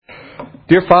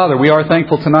Dear Father, we are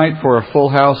thankful tonight for a full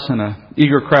house and an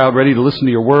eager crowd ready to listen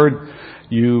to your word.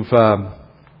 You've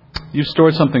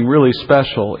stored something really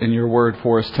special in your word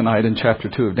for us tonight in chapter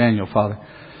 2 of Daniel, Father.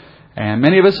 And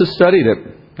many of us have studied it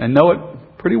and know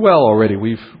it pretty well already.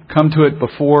 We've come to it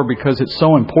before because it's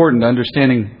so important,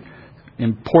 understanding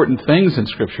important things in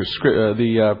Scripture.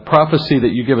 The prophecy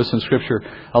that you give us in Scripture,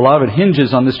 a lot of it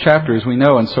hinges on this chapter, as we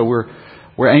know, and so we're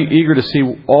eager to see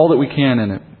all that we can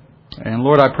in it. And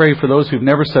Lord, I pray for those who've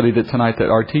never studied it tonight that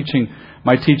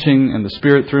my teaching and the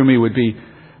Spirit through me would be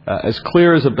as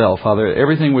clear as a bell, Father.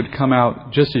 Everything would come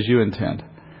out just as you intend.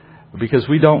 Because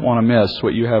we don't want to miss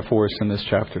what you have for us in this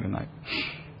chapter tonight.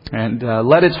 And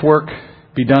let its work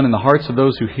be done in the hearts of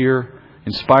those who hear,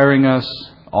 inspiring us,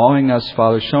 awing us,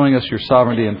 Father, showing us your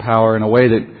sovereignty and power in a way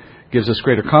that gives us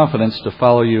greater confidence to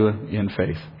follow you in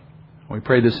faith. We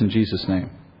pray this in Jesus' name.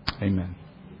 Amen.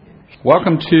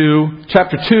 Welcome to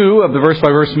chapter 2 of the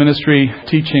verse-by-verse ministry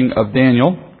teaching of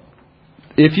Daniel.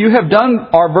 If you have done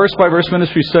our verse-by-verse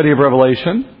ministry study of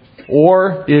Revelation,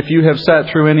 or if you have sat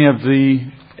through any of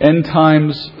the End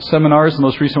Times seminars, the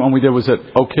most recent one we did was at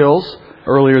Oak Hills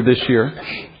earlier this year,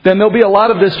 then there'll be a lot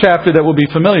of this chapter that will be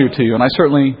familiar to you. And I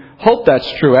certainly hope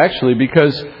that's true, actually,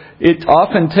 because it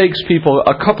often takes people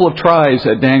a couple of tries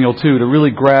at Daniel 2 to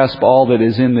really grasp all that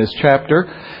is in this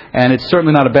chapter. And it's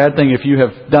certainly not a bad thing if you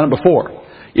have done it before.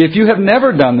 If you have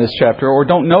never done this chapter or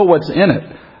don't know what's in it,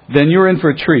 then you're in for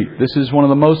a treat. This is one of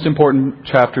the most important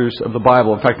chapters of the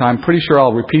Bible. In fact, I'm pretty sure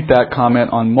I'll repeat that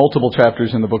comment on multiple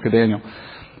chapters in the book of Daniel.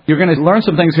 You're going to learn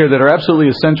some things here that are absolutely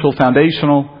essential,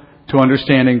 foundational to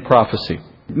understanding prophecy.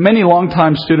 Many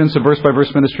longtime students of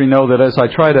verse-by-verse ministry know that as I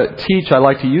try to teach, I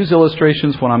like to use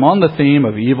illustrations when I'm on the theme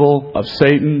of evil, of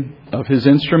Satan, of his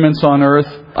instruments on earth.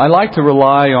 I like to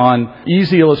rely on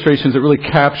easy illustrations that really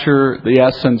capture the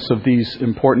essence of these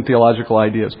important theological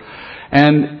ideas.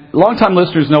 And longtime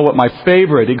listeners know what my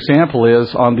favorite example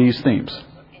is on these themes.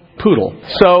 Poodle.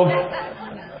 So,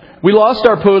 we lost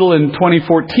our poodle in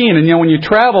 2014, and when you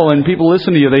travel and people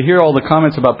listen to you, they hear all the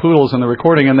comments about poodles in the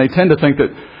recording, and they tend to think that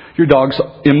your dog's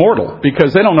immortal,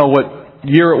 because they don't know what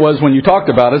year it was when you talked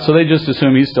about it, so they just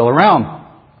assume he's still around.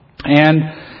 And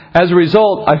as a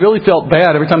result, I really felt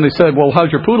bad every time they said, well,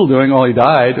 how's your poodle doing? Oh, he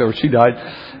died, or she died.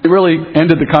 It really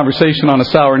ended the conversation on a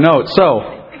sour note.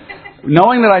 So,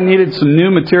 knowing that I needed some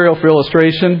new material for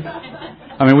illustration,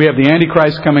 we have the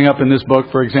Antichrist coming up in this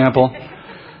book, for example,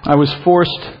 I was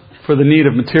forced, for the need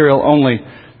of material only,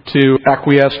 to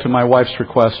acquiesce to my wife's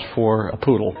request for a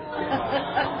poodle.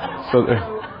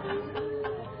 So,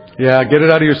 yeah, get it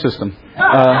out of your system.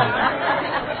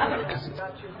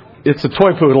 It's a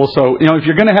toy poodle, so, if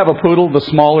you're going to have a poodle, the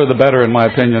smaller the better, in my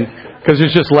opinion, because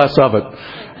there's just less of it.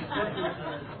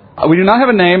 We do not have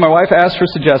a name. My wife asked for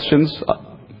suggestions.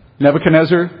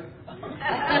 Nebuchadnezzar?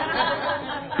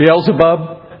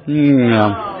 Beelzebub?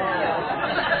 No.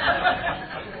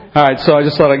 All right, so I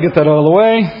just thought I'd get that out of the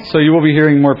way. So you will be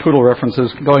hearing more poodle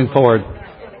references going forward.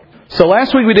 So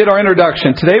last week we did our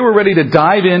introduction. Today we're ready to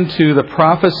dive into the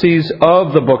prophecies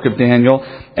of the book of Daniel.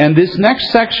 And this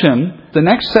next section, the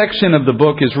next section of the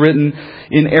book is written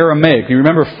in Aramaic. You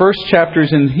remember first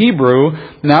chapter's in Hebrew.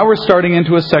 Now we're starting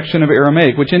into a section of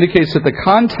Aramaic, which indicates that the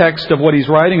context of what he's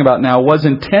writing about now was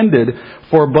intended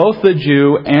for both the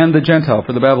Jew and the Gentile,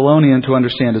 for the Babylonian to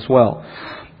understand as well.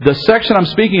 The section I'm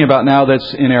speaking about now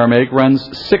that's in Aramaic runs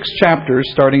 6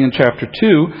 chapters, starting in chapter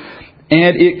 2.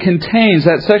 And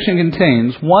that section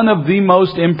contains one of the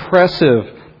most impressive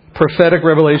prophetic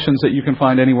revelations that you can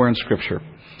find anywhere in Scripture.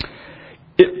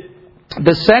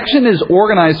 The section is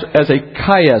organized as a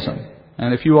chiasm.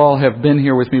 And if you all have been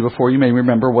here with me before, you may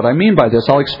remember what I mean by this.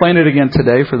 I'll explain it again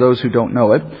today for those who don't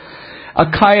know it. A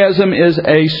chiasm is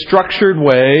a structured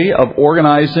way of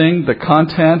organizing the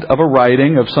content of a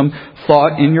writing, of some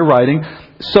thought in your writing,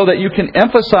 so that you can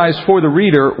emphasize for the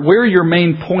reader where your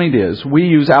main point is. We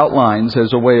use outlines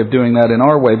as a way of doing that in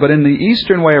our way. But in the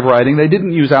Eastern way of writing, they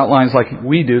didn't use outlines like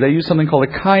we do. They used something called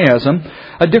a chiasm,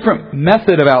 a different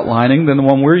method of outlining than the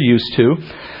one we're used to.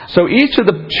 So each of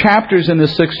the chapters in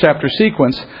this 6-chapter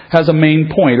sequence has a main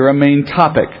point or a main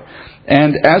topic.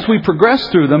 And as we progress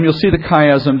through them, you'll see the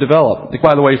chiasm develop.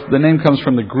 By the way, the name comes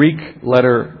from the Greek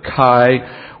letter chi,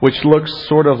 which looks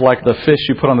sort of like the fish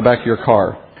you put on the back of your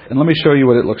car. And let me show you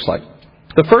what it looks like.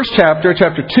 The first chapter,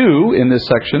 chapter 2 in this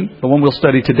section, the one we'll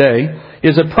study today,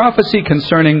 is a prophecy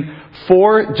concerning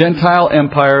 4 Gentile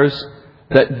empires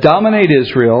that dominate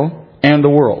Israel and the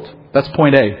world. That's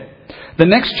point A. The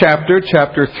next chapter,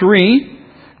 chapter 3,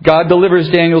 God delivers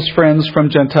Daniel's friends from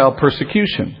Gentile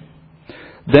persecution.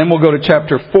 Then we'll go to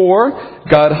chapter 4.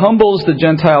 God humbles the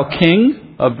Gentile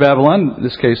king of Babylon, in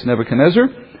this case Nebuchadnezzar,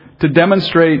 to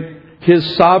demonstrate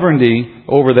His sovereignty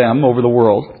over them, over the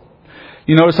world.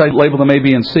 You notice I labeled them A,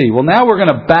 B, and C. Well, now we're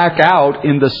going to back out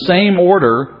in the same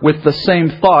order with the same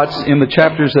thoughts in the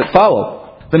chapters that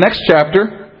follow. The next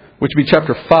chapter, which would be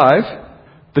chapter 5,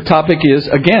 the topic is,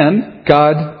 again,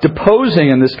 God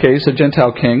deposing, in this case, a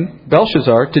Gentile king,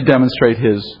 Belshazzar, to demonstrate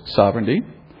His sovereignty.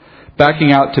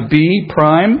 Backing out to B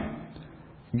prime,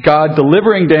 God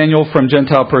delivering Daniel from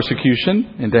Gentile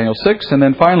persecution in Daniel 6. And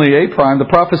then finally, A prime, the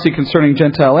prophecy concerning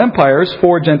Gentile empires,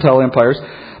 4 Gentile empires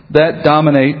that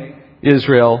dominate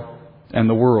Israel and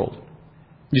the world.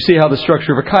 You see how the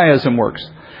structure of a chiasm works.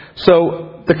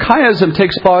 So the chiasm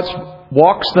takes thoughts,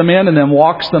 walks them in, and then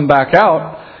walks them back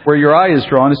out. Where your eye is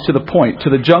drawn is to the point, to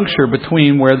the juncture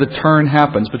between where the turn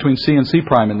happens, between C and C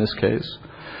prime in this case.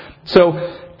 So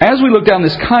as we look down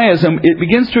this chiasm, it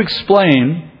begins to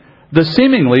explain the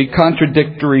seemingly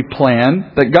contradictory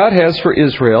plan that God has for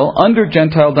Israel under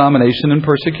Gentile domination and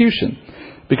persecution.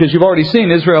 Because you've already seen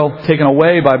Israel taken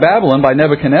away by Babylon, by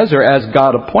Nebuchadnezzar, as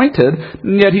God appointed,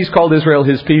 and yet He's called Israel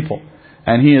His people.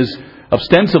 And He is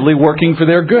ostensibly working for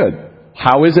their good.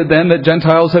 How is it then that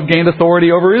Gentiles have gained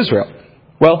authority over Israel?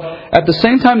 Well, at the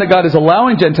same time that God is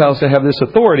allowing Gentiles to have this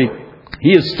authority,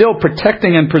 He is still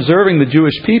protecting and preserving the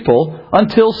Jewish people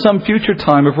until some future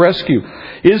time of rescue.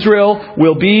 Israel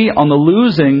will be on the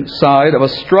losing side of a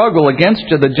struggle against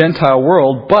the Gentile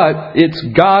world, but it's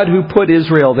God who put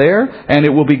Israel there, and it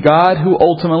will be God who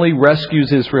ultimately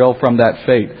rescues Israel from that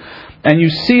fate. And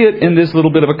you see it in this little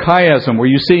bit of a chiasm, where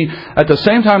you see at the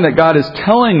same time that God is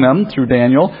telling them, through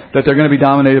Daniel, that they're going to be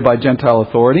dominated by Gentile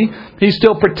authority, He's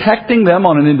still protecting them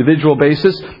on an individual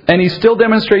basis, and He still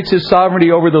demonstrates His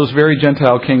sovereignty over those very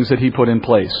Gentile kings that He put in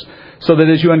place. So that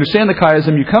as you understand the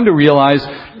chiasm, you come to realize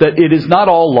that it is not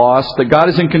all lost, that God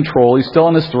is in control, He's still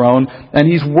on His throne, and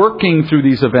He's working through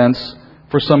these events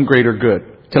for some greater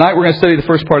good. Tonight we're going to study the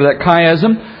first part of that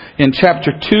chiasm. In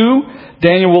chapter 2,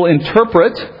 Daniel will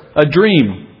interpret a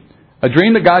dream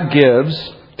that God gives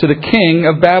to the king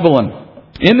of Babylon.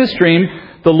 In this dream,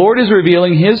 the Lord is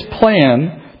revealing His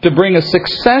plan to bring a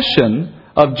succession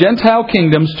of Gentile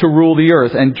kingdoms to rule the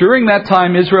earth. And during that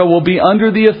time, Israel will be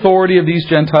under the authority of these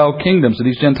Gentile kingdoms, of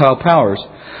these Gentile powers.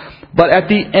 But at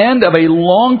the end of a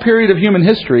long period of human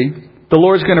history, the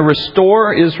Lord is going to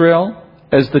restore Israel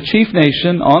as the chief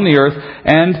nation on the earth,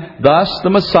 and thus the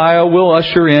Messiah will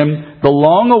usher in the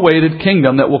long-awaited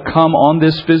kingdom that will come on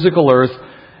this physical earth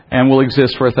and will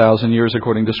exist for 1,000 years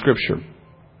according to Scripture.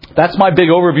 That's my big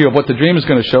overview of what the dream is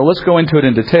going to show. Let's go into it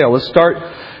in detail. Let's start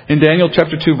in Daniel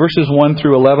chapter 2, verses 1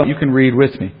 through 11. You can read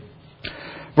with me.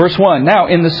 Verse 1, Now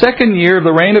in the second year of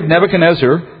the reign of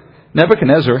Nebuchadnezzar,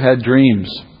 Nebuchadnezzar had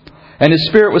dreams, and his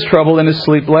spirit was troubled, and his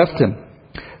sleep left him.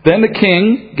 Then the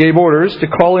king gave orders to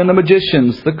call in the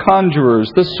magicians, the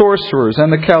conjurers, the sorcerers,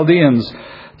 and the Chaldeans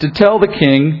to tell the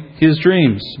king his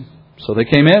dreams. So they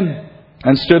came in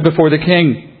and stood before the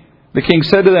king. The king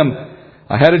said to them,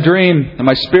 I had a dream, and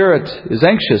my spirit is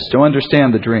anxious to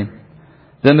understand the dream.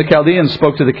 Then the Chaldeans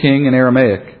spoke to the king in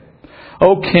Aramaic.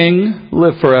 O king,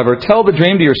 live forever. Tell the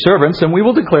dream to your servants, and we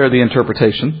will declare the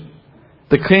interpretation.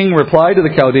 The king replied to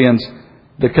the Chaldeans,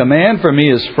 The command for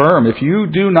me is firm. If you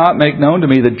do not make known to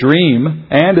me the dream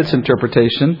and its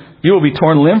interpretation, you will be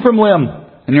torn limb from limb,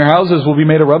 and your houses will be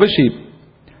made a rubbish heap.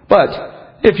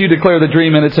 But if you declare the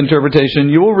dream and its interpretation,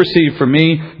 you will receive from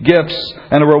me gifts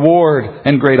and a reward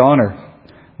and great honor.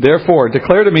 Therefore,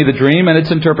 declare to me the dream and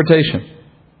its interpretation.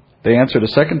 They answered a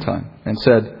second time and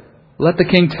said, Let the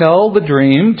king tell the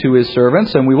dream to his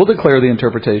servants, and we will declare the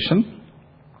interpretation.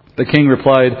 The king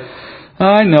replied,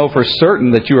 I know for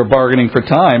certain that you are bargaining for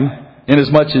time,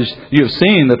 inasmuch as you have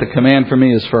seen that the command for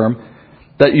me is firm,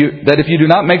 that if you do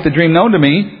not make the dream known to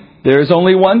me, there is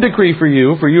only one decree for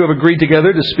you have agreed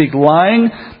together to speak lying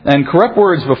and corrupt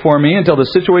words before me until the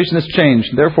situation is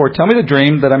changed. Therefore, tell me the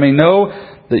dream, that I may know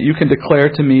that you can declare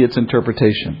to me its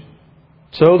interpretation.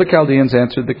 So the Chaldeans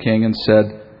answered the king and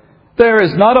said, There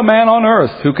is not a man on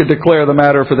earth who could declare the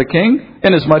matter for the king,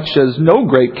 inasmuch as no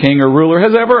great king or ruler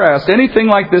has ever asked anything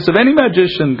like this of any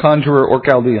magician, conjurer, or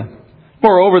Chaldean.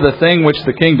 Moreover, the thing which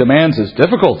the king demands is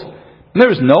difficult, and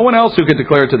there is no one else who could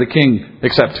declare to the king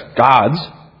except God's,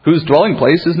 whose dwelling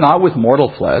place is not with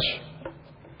mortal flesh.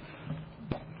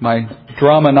 My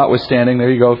drama notwithstanding, there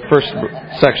you go, first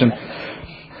section.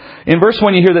 In verse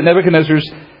 1 you hear that Nebuchadnezzar's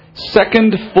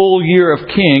second full year of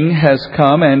king has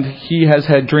come, and he has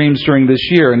had dreams during this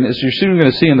year. And as you're soon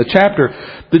going to see in the chapter,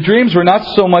 the dreams were not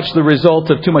so much the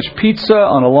result of too much pizza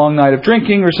on a long night of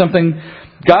drinking or something.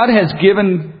 God has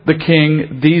given the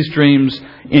king these dreams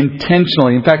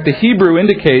intentionally. In fact, the Hebrew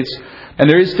indicates, and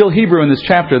there is still Hebrew in this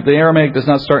chapter, the Aramaic does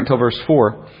not start until verse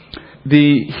 4.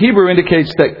 the Hebrew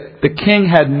indicates that the king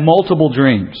had multiple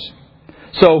dreams.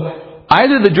 So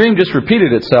either the dream just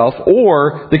repeated itself,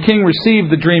 or the king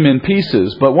received the dream in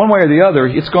pieces. But one way or the other,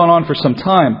 it's gone on for some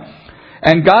time.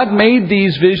 And God made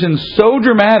these visions so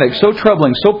dramatic, so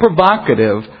troubling, so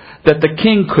provocative, that the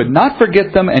king could not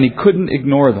forget them and he couldn't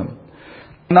ignore them.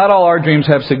 Not all our dreams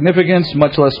have significance,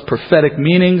 much less prophetic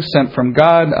meaning sent from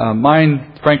God.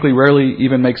 Mine, frankly, rarely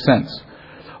even make sense.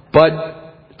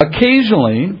 But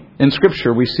occasionally, in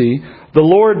Scripture, we see the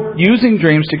Lord using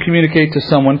dreams to communicate to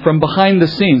someone from behind the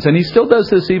scenes. And He still does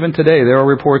this even today. There are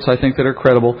reports, I think, that are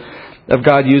credible of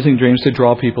God using dreams to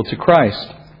draw people to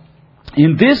Christ.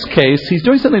 In this case, He's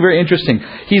doing something very interesting.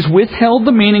 He's withheld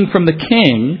the meaning from the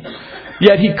king,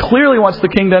 yet He clearly wants the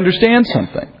king to understand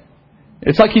something.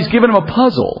 It's like He's given him a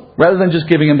puzzle, rather than just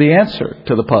giving him the answer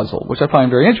to the puzzle, which I find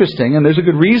very interesting, and there's a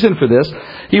good reason for this.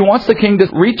 He wants the king to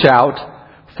reach out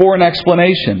for an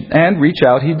explanation, and reach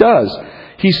out He does.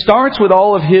 He starts with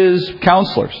all of his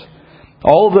counselors,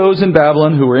 all of those in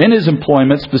Babylon who were in his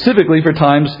employment specifically for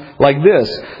times like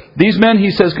this. These men,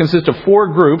 he says, consist of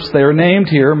 4 groups. They are named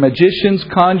here: magicians,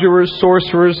 conjurers,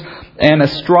 sorcerers, and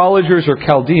astrologers or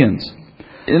Chaldeans.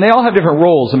 And they all have different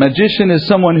roles. A magician is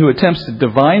someone who attempts to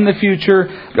divine the future.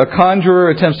 A conjurer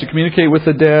attempts to communicate with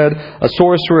the dead. A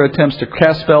sorcerer attempts to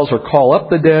cast spells or call up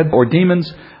the dead or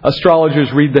demons.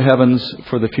 Astrologers read the heavens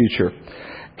for the future.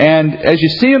 And as you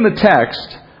see in the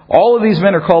text, all of these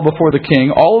men are called before the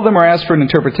king. All of them are asked for an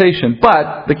interpretation.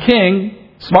 But the king,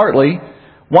 smartly,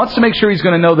 wants to make sure he's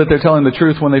going to know that they're telling the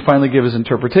truth when they finally give his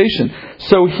interpretation.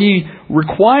 So he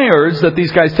requires that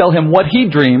these guys tell him what he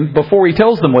dreamed before he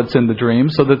tells them what's in the dream,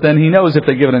 so that then he knows if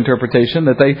they give an interpretation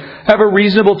that they have a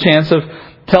reasonable chance of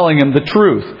telling him the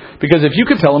truth. Because if you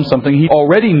could tell him something he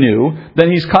already knew,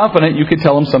 then he's confident you could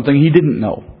tell him something he didn't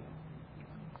know.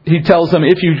 He tells them,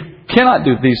 if you cannot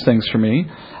do these things for me,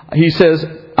 he says,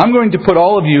 I'm going to put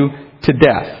all of you to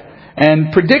death.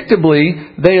 And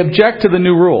predictably, they object to the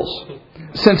new rules,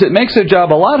 since it makes their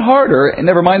job a lot harder, and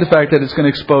never mind the fact that it's going to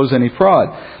expose any fraud.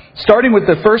 Starting with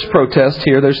the first protest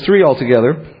here, there's 3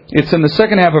 altogether. It's in the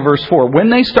second half of verse 4. When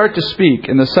they start to speak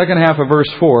in the second half of verse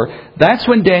 4, that's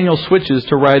when Daniel switches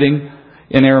to writing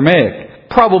in Aramaic.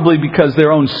 Probably because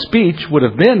their own speech would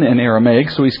have been in Aramaic,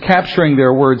 so he's capturing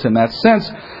their words in that sense.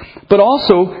 But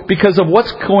also because of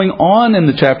what's going on in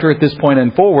the chapter at this point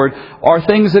and forward are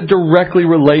things that directly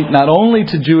relate not only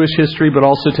to Jewish history but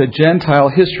also to Gentile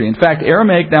history. In fact,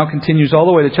 Aramaic now continues all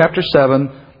the way to chapter 7,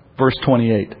 verse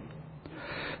 28.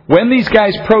 When these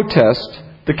guys protest,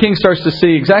 the king starts to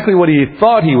see exactly what he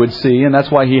thought he would see, and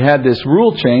that's why he had this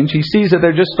rule change. He sees that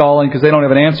they're just stalling because they don't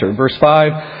have an answer. In verse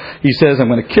 5, he says, I'm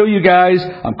going to kill you guys.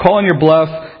 I'm calling your bluff.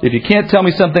 If you can't tell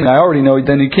me something I already know,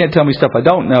 then you can't tell me stuff I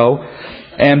don't know.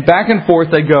 And back and forth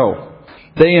they go.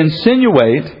 They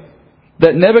insinuate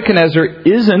that Nebuchadnezzar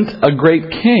isn't a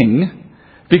great king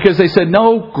because they said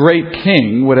no great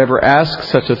king would ever ask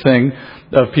such a thing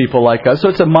of people like us. So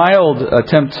it's a mild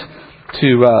attempt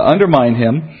to undermine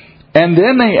him. And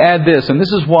then they add this, and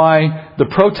this is why the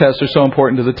protests are so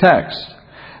important to the text.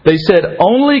 They said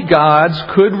only gods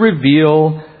could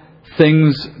reveal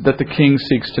things that the king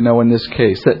seeks to know in this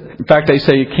case. That, in fact, they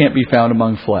say it can't be found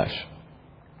among flesh.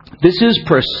 This is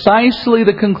precisely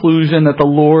the conclusion that the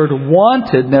Lord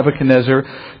wanted Nebuchadnezzar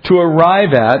to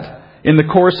arrive at in the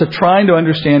course of trying to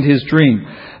understand his dream.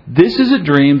 This is a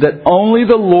dream that only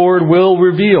the Lord will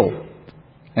reveal.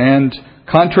 And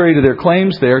contrary to their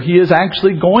claims there, He is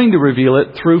actually going to reveal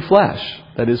it through flesh.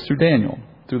 That is, through Daniel,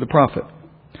 through the prophet.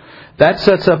 That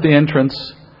sets up the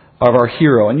entrance of our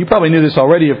hero. And you probably knew this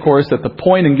already, of course, that the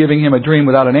point in giving him a dream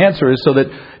without an answer is so that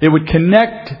it would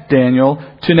connect Daniel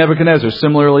to Nebuchadnezzar,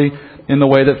 similarly in the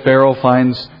way that Pharaoh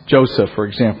finds Joseph, for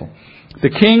example.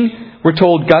 The king, we're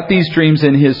told, got these dreams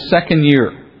in his second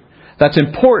year. That's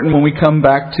important when we come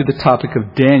back to the topic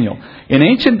of Daniel. In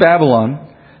ancient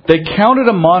Babylon, they counted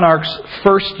a monarch's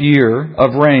first year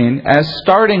of reign as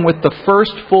starting with the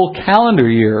first full calendar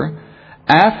year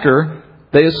after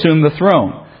they assumed the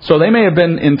throne. So they may have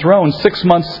been enthroned 6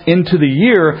 months into the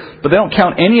year, but they don't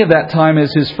count any of that time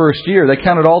as his first year. They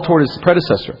count it all toward his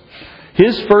predecessor.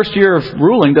 His first year of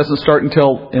ruling doesn't start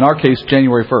until, in our case,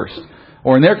 January 1st.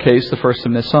 Or in their case, the 1st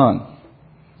of Nisan.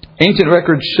 Ancient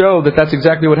records show that that's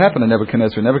exactly what happened to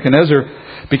Nebuchadnezzar.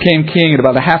 Nebuchadnezzar became king at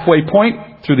about a halfway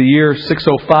point through the year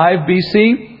 605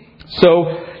 BC.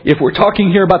 So if we're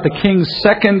talking here about the king's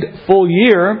second full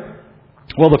year,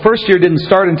 well, the first year didn't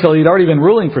start until he'd already been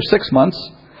ruling for 6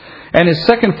 months. And his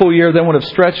second full year then would have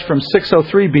stretched from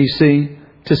 603 BC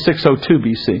to 602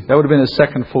 BC. That would have been his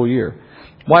second full year.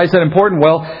 Why is that important?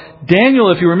 Well, Daniel,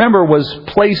 if you remember, was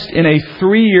placed in a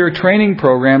 3-year training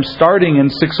program starting in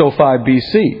 605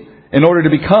 BC in order to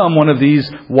become one of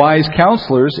these wise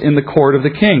counselors in the court of the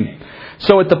king.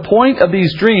 So at the point of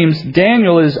these dreams,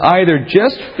 Daniel is either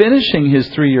just finishing his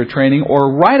 3-year training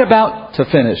or right about to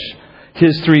finish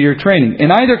his 3-year training.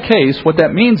 In either case, what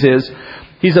that means is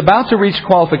he's about to reach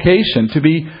qualification to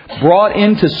be brought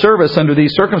into service under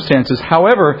these circumstances.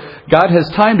 However, God has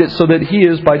timed it so that he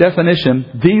is, by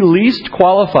definition, the least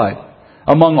qualified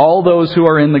among all those who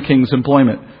are in the king's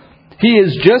employment. He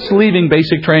is just leaving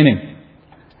basic training.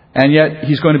 And yet,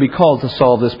 he's going to be called to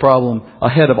solve this problem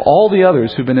ahead of all the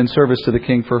others who've been in service to the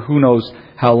king for who knows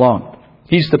how long.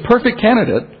 He's the perfect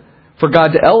candidate for God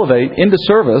to elevate into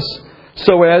service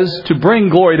so as to bring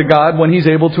glory to God when he's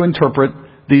able to interpret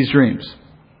these dreams.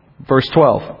 Verse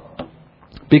 12.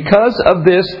 Because of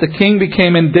this, the king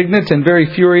became indignant and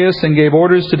very furious and gave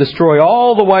orders to destroy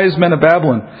all the wise men of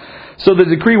Babylon. So the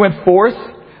decree went forth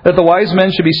that the wise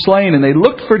men should be slain, and they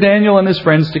looked for Daniel and his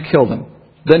friends to kill them.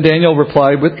 Then Daniel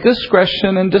replied with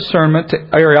discretion and discernment to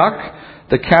Arioch,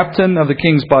 the captain of the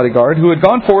king's bodyguard, who had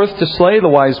gone forth to slay the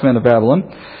wise men of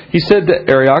Babylon. He said to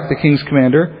Arioch, the king's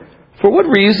commander, "For what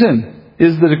reason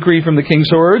is the decree from the king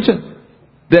so urgent?"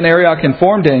 Then Arioch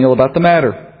informed Daniel about the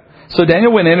matter. So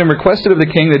Daniel went in and requested of the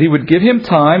king that he would give him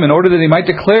time in order that he might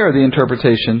declare the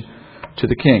interpretation to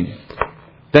the king.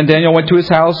 Then Daniel went to his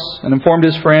house and informed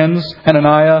his friends,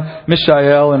 Hananiah,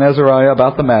 Mishael, and Azariah,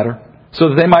 about the matter, so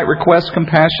that they might request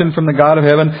compassion from the God of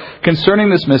heaven concerning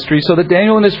this mystery, so that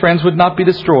Daniel and his friends would not be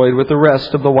destroyed with the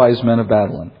rest of the wise men of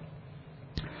Babylon.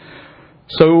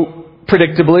 So,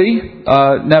 predictably,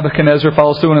 Nebuchadnezzar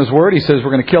follows through on his word. He says,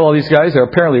 we're going to kill all these guys. They're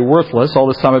apparently worthless. All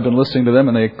this time I've been listening to them,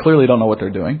 and they clearly don't know what they're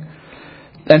doing.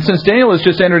 And since Daniel has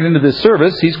just entered into this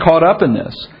service, he's caught up in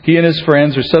this. He and his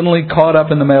friends are suddenly caught up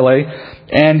in the melee,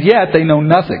 and yet they know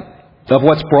nothing of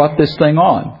what's brought this thing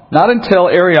on. Not until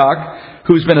Arioch,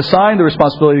 who's been assigned the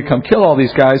responsibility to come kill all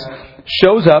these guys,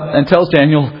 shows up and tells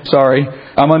Daniel, sorry,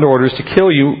 I'm under orders to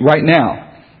kill you right now.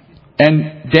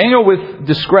 And Daniel, with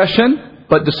discretion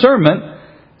but discernment,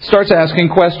 starts asking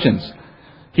questions.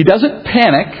 He doesn't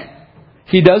panic.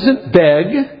 He doesn't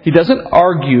beg. He doesn't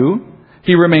argue.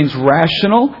 He remains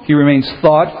rational. He remains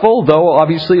thoughtful, though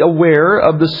obviously aware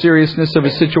of the seriousness of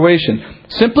his situation.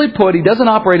 Simply put, he doesn't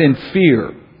operate in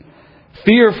fear.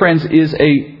 Fear, friends, is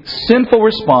a sinful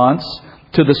response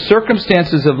to the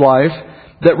circumstances of life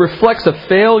that reflects a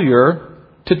failure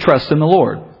to trust in the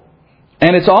Lord.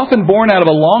 And it's often born out of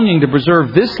a longing to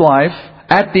preserve this life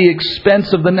at the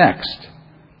expense of the next.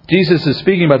 Jesus is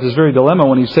speaking about this very dilemma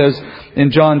when he says in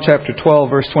John chapter 12,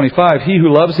 verse 25, "He who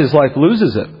loves his life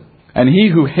loses it, and he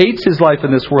who hates his life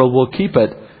in this world will keep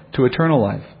it to eternal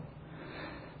life."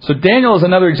 So Daniel is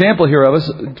another example here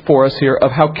for us here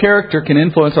of how character can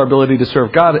influence our ability to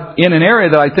serve God in an area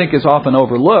that I think is often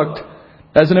overlooked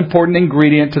as an important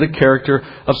ingredient to the character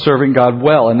of serving God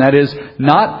well. And that is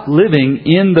not living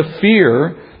in the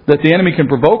fear that the enemy can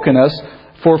provoke in us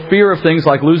for fear of things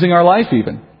like losing our life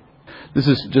even. This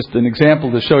is just an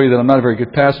example to show you that I'm not a very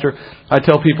good pastor. I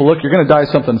tell people, look, you're going to die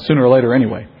something sooner or later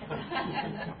anyway.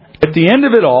 At the end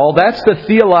of it all, that's the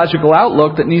theological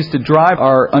outlook that needs to drive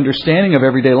our understanding of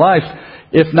everyday life,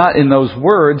 if not in those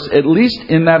words, at least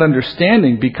in that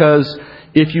understanding, because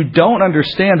if you don't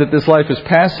understand that this life is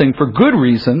passing for good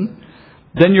reason,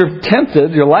 then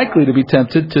you're likely to be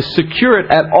tempted to secure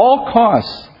it at all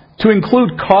costs, to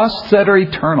include costs that are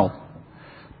eternal.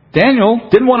 Daniel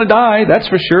didn't want to die, that's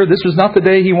for sure. This was not the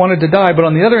day he wanted to die. But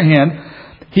on the other hand,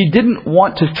 he didn't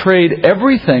want to trade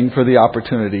everything for the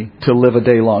opportunity to live a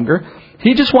day longer.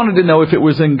 He just wanted to know if it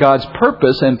was in God's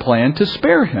purpose and plan to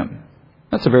spare him.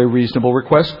 That's a very reasonable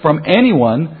request from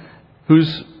anyone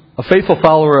who's a faithful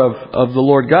follower of the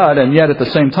Lord God, and yet at the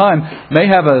same time may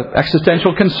have an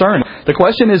existential concern. The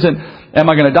question isn't, am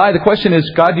I going to die? The question is,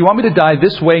 God, do you want me to die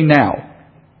this way now?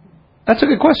 That's a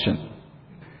good question.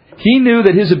 He knew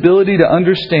that his ability to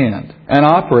understand and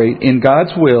operate in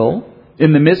God's will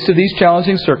in the midst of these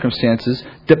challenging circumstances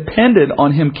depended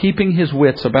on him keeping his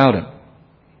wits about him.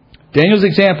 Daniel's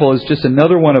example is just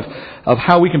another one of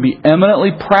how we can be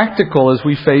eminently practical as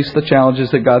we face the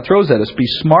challenges that God throws at us. Be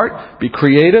smart, be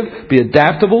creative, be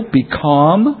adaptable, be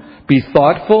calm, be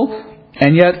thoughtful,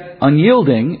 and yet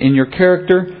unyielding in your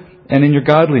character and in your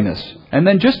godliness. And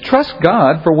then just trust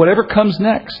God for whatever comes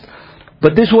next.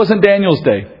 But this wasn't Daniel's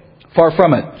day. Far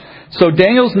from it. So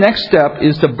Daniel's next step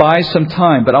is to buy some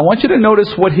time. But I want you to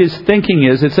notice what his thinking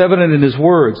is. It's evident in his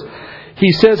words.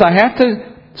 He says, I have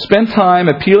to spend time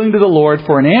appealing to the Lord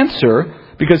for an answer,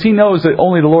 because he knows that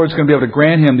only the Lord's going to be able to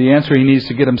grant him the answer he needs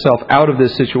to get himself out of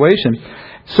this situation.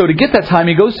 So to get that time,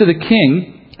 he goes to the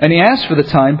king And he asks for the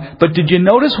time. But did you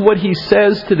notice what he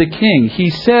says to the king? He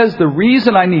says, the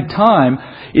reason I need time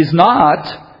is not,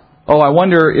 I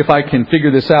wonder if I can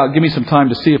figure this out. Give me some time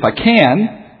to see if I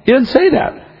can. He doesn't say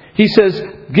that. He says,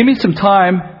 give me some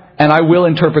time and I will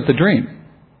interpret the dream.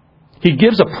 He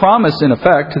gives a promise, in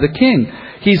effect, to the king.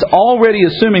 He's already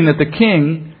assuming that the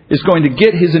king is going to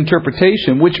get his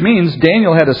interpretation, which means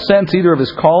Daniel had a sense either of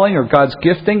his calling or God's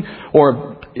gifting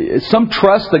or some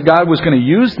trust that God was going to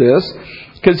use this.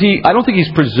 Because I don't think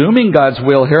he's presuming God's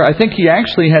will here. I think he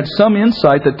actually had some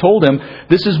insight that told him,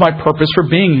 this is my purpose for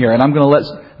being here, and I'm going to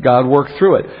let God work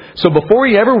through it. So before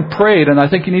he ever prayed, and I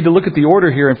think you need to look at the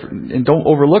order here and don't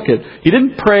overlook it, he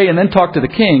didn't pray and then talk to the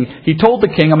king. He told the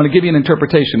king, I'm going to give you an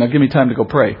interpretation. Now give me time to go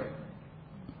pray.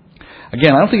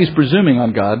 Again, I don't think he's presuming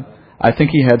on God. I think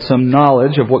he had some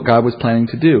knowledge of what God was planning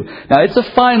to do. Now, it's a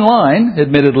fine line,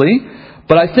 admittedly,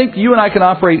 but I think you and I can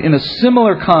operate in a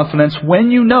similar confidence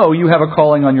when you know you have a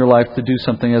calling on your life to do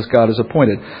something as God has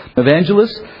appointed.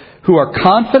 Evangelists who are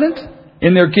confident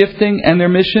in their gifting and their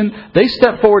mission, they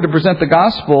step forward to present the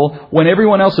gospel when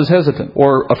everyone else is hesitant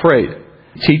or afraid.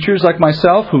 Teachers like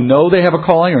myself who know they have a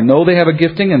calling or know they have a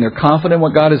gifting and they're confident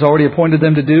what God has already appointed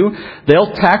them to do,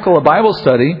 they'll tackle a Bible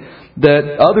study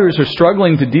that others are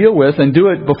struggling to deal with and do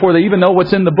it before they even know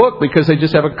what's in the book because they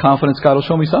just have a confidence God will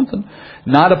show me something.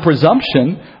 Not a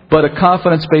presumption, but a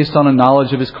confidence based on a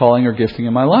knowledge of His calling or gifting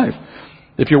in my life.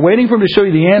 If you're waiting for Him to show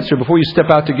you the answer before you step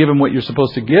out to give Him what you're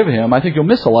supposed to give Him, I think you'll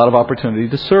miss a lot of opportunity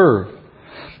to serve.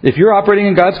 If you're operating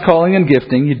in God's calling and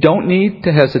gifting, you don't need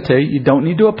to hesitate, you don't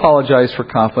need to apologize for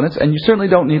confidence, and you certainly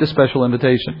don't need a special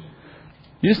invitation.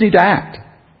 You just need to act.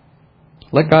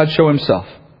 Let God show Himself.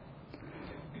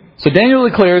 So Daniel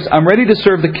declares, I'm ready to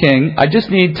serve the king. I just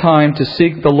need time to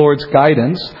seek the Lord's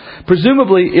guidance.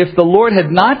 Presumably, if the Lord had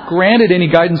not granted any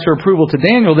guidance or approval to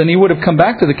Daniel, then he would have come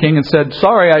back to the king and said,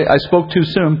 sorry, I spoke too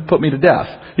soon, put me to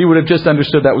death. He would have just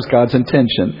understood that was God's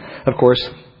intention. Of course,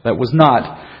 that was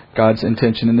not God's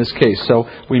intention in this case. So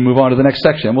we move on to the next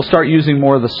section. We'll start using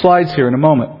more of the slides here in a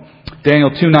moment. Daniel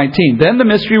 2:19. Then the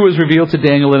mystery was revealed to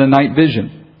Daniel in a night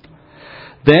vision.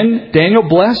 Then Daniel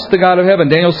blessed the God of heaven.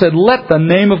 Daniel said, let the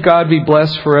name of God be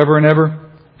blessed forever and ever.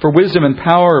 For wisdom and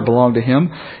power belong to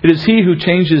Him. It is He who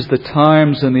changes the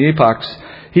times and the epochs.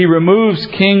 He removes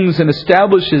kings and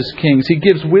establishes kings. He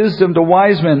gives wisdom to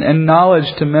wise men and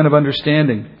knowledge to men of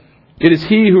understanding. It is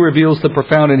He who reveals the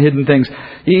profound and hidden things.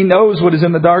 He knows what is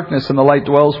in the darkness, and the light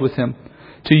dwells with Him.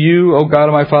 To you, O God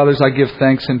of my fathers, I give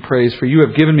thanks and praise, for you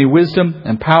have given me wisdom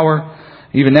and power.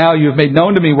 Even now you have made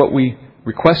known to me what we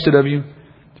requested of you.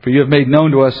 For you have made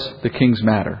known to us the king's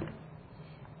matter.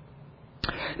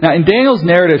 Now, in Daniel's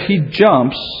narrative, he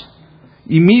jumps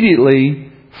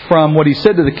immediately from what he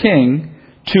said to the king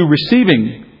to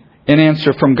receiving an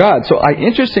answer from God. So,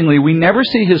 interestingly, we never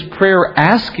see his prayer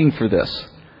asking for this.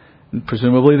 And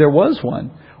presumably there was one.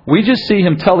 We just see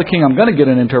him tell the king, I'm going to get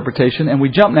an interpretation, and we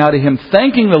jump now to him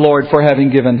thanking the Lord for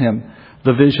having given him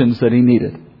the visions that he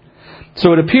needed.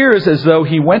 So it appears as though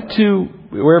he went to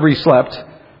wherever he slept,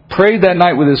 prayed that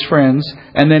night with his friends,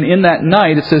 and then in that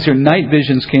night, it says here, night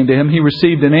visions came to him. He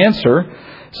received an answer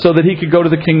so that he could go to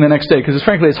the king the next day. Because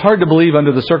frankly, it's hard to believe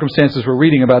under the circumstances we're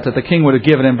reading about that the king would have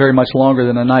given him very much longer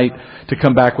than a night to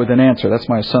come back with an answer. That's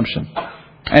my assumption.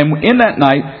 And in that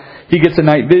night, he gets a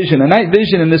night vision. A night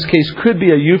vision in this case could be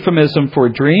a euphemism for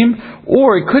a dream,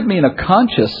 or it could mean a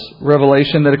conscious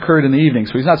revelation that occurred in the evening.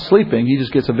 So he's not sleeping, he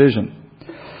just gets a vision.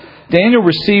 Daniel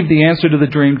received the answer to the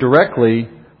dream directly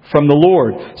from the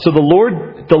Lord. So the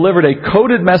Lord delivered a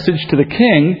coded message to the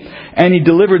king, and He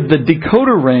delivered the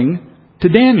decoder ring to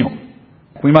Daniel.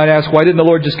 We might ask, why didn't the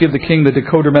Lord just give the king the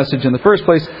decoder message in the first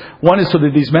place? One is so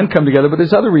that these men come together, but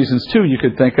there's other reasons too you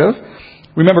could think of.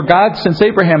 Remember, God, since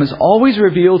Abraham, has always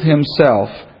revealed Himself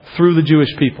through the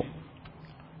Jewish people.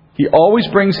 He always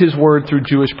brings His word through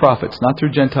Jewish prophets, not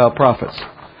through Gentile prophets.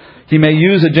 He may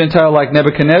use a Gentile like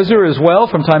Nebuchadnezzar as well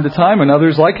from time to time, and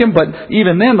others like him, but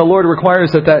even then the Lord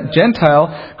requires that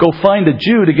Gentile go find a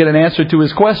Jew to get an answer to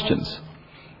his questions.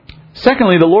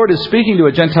 Secondly, the Lord is speaking to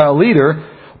a Gentile leader,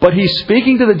 but He's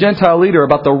speaking to the Gentile leader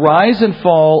about the rise and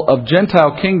fall of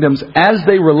Gentile kingdoms as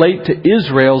they relate to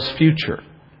Israel's future.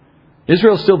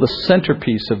 Israel is still the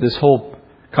centerpiece of this whole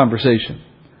conversation.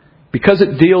 Because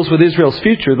it deals with Israel's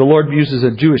future, the Lord uses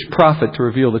a Jewish prophet to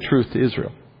reveal the truth to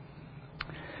Israel.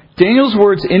 Daniel's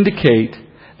words indicate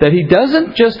that he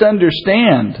doesn't just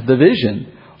understand the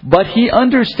vision, but he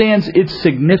understands its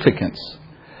significance.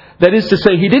 That is to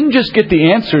say, he didn't just get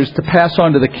the answers to pass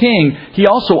on to the king, he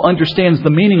also understands the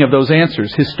meaning of those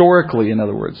answers, historically, in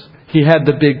other words. He had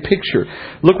the big picture.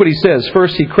 Look what he says.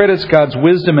 First, he credits God's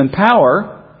wisdom and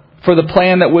power for the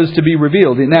plan that was to be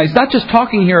revealed. Now, he's not just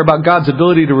talking here about God's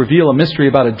ability to reveal a mystery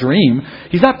about a dream.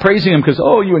 He's not praising Him because,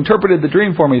 oh, you interpreted the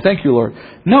dream for me. Thank you, Lord.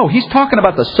 No, he's talking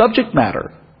about the subject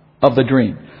matter of the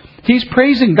dream. He's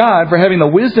praising God for having the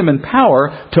wisdom and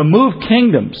power to move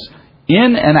kingdoms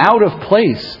in and out of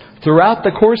place throughout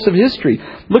the course of history.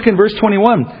 Look in verse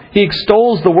 21. He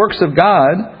extols the works of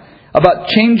God about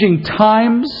changing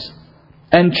times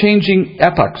and changing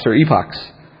epochs.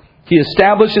 He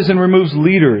establishes and removes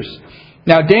leaders.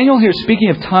 Now, Daniel here, speaking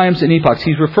of times and epochs,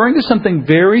 he's referring to something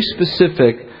very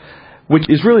specific, which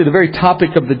is really the very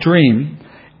topic of the dream.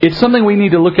 It's something we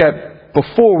need to look at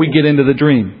before we get into the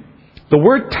dream. The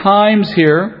word times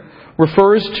here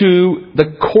refers to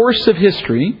the course of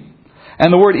history,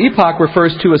 and the word epoch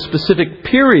refers to a specific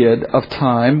period of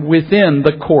time within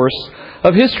the course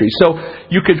of history. So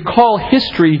you could call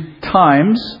history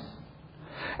times,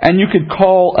 and you could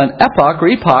call an epoch or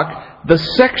epoch the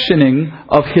sectioning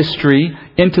of history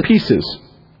into pieces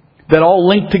that all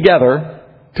link together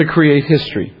to create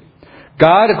history.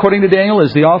 God, according to Daniel,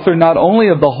 is the author not only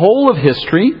of the whole of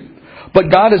history, but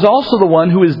God is also the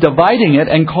one who is dividing it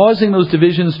and causing those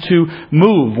divisions to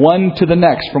move one to the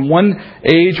next, from one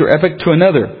age or epoch to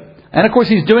another. And of course,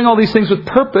 He's doing all these things with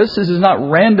purpose. This is not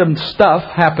random stuff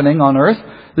happening on earth.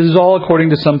 This is all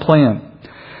according to some plan.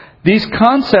 These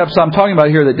concepts I'm talking about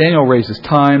here that Daniel raises,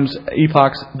 times,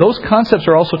 epochs, those concepts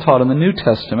are also taught in the New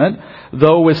Testament,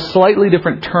 though with slightly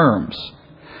different terms.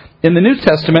 In the New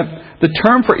Testament, the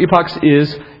term for epochs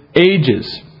is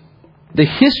ages. The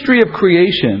history of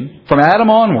creation, from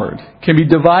Adam onward, can be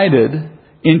divided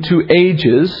into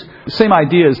ages. The same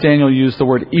idea as Daniel used the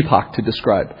word epoch to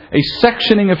describe. A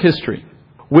sectioning of history,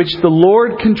 which the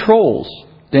Lord controls,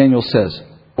 Daniel says.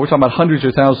 We're talking about hundreds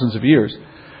or thousands of years.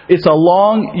 It's a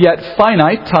long yet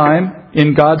finite time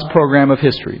in God's program of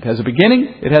history. It has a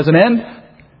beginning, it has an end.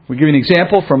 We give you an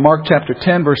example from Mark chapter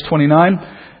 10, verse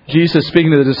 29. Jesus,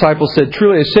 speaking to the disciples, said,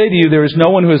 "Truly I say to you, there is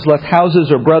no one who has left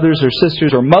houses or brothers or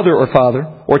sisters or mother or father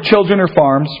or children or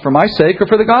farms for my sake or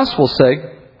for the gospel's sake,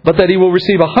 but that he will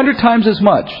receive 100 times as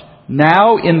much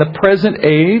now in the present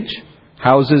age,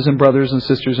 houses and brothers and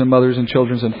sisters and mothers and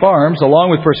children and farms,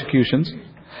 along with persecutions,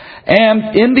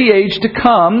 and in the age to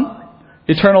come,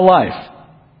 eternal life."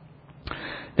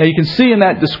 Now you can see in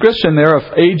that description there of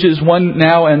ages, one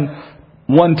now and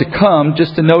one to come.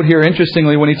 Just to note here,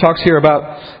 interestingly, when he talks here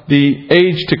about the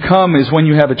age to come is when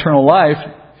you have eternal life,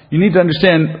 you need to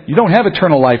understand you don't have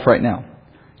eternal life right now.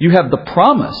 You have the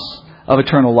promise of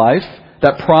eternal life.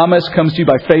 That promise comes to you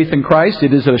by faith in Christ.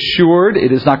 It is assured.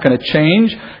 It is not going to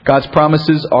change. God's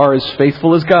promises are as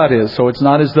faithful as God is. So it's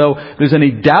not as though there's any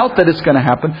doubt that it's going to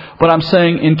happen. But I'm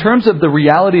saying in terms of the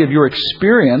reality of your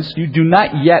experience, you do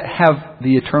not yet have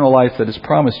the eternal life that is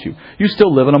promised you. You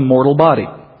still live in a mortal body.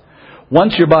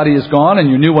 Once your body is gone and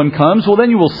your new one comes, well, then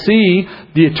you will see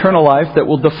the eternal life that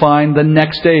will define the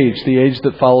next age, the age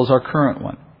that follows our current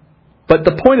one. But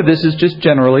the point of this is just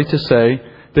generally to say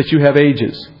that you have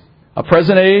ages. A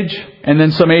present age, and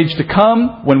then some age to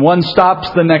come. When one stops,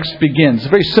 the next begins. It's a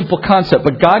very simple concept,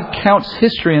 but God counts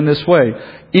history in this way.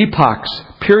 Epochs,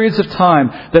 periods of time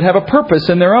that have a purpose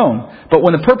in their own. But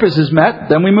when the purpose is met,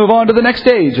 then we move on to the next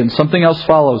age and something else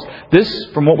follows. This,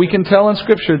 from what we can tell in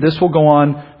Scripture, this will go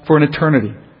on for an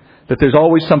eternity. That there's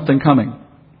always something coming.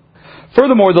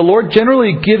 Furthermore, the Lord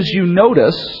generally gives you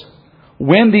notice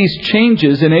when these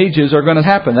changes in ages are going to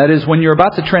happen. That is, when you're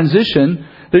about to transition,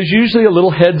 there's usually a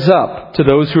little heads up to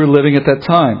those who are living at that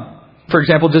time. For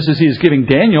example, just as He is giving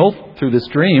Daniel, through this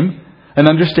dream, an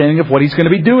understanding of what He's going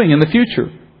to be doing in the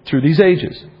future through these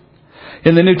ages.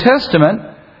 In the New Testament,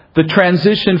 the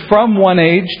transition from one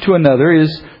age to another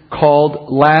is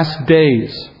called last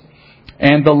days.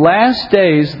 And the last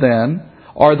days, then,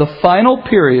 are the final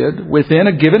period within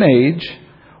a given age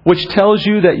which tells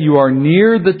you that you are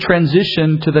near the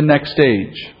transition to the next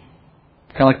age.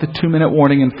 Kind of like the 2-minute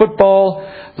warning in football.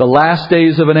 The last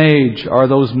days of an age are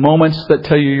those moments that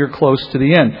tell you you're close to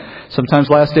the end. Sometimes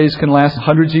last days can last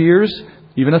hundreds of years,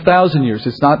 even 1,000 years.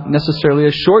 It's not necessarily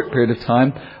a short period of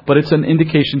time, but it's an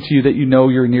indication to you that you know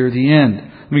you're near the end.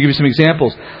 Let me give you some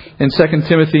examples. In 2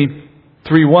 Timothy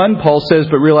 3:1, Paul says,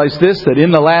 "But realize this, that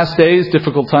in the last days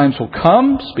difficult times will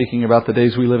come," speaking about the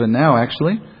days we live in now,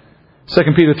 actually.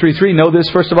 2 Peter 3:3, "Know this,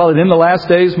 first of all, that in the last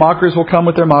days mockers will come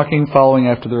with their mocking, following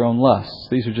after their own lusts."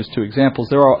 These are just two examples.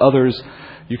 There are others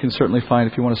you can certainly find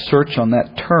if you want to search on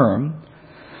that term.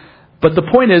 But the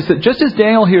point is that just as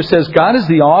Daniel here says God is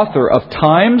the author of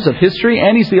times, of history,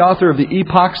 and He's the author of the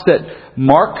epochs that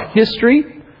mark history,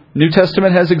 New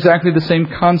Testament has exactly the same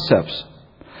concepts.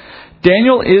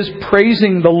 Daniel is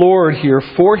praising the Lord here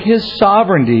for His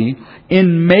sovereignty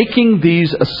in making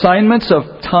these assignments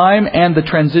of time and the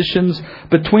transitions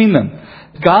between them.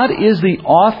 God is the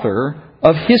author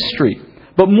of history.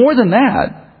 But more than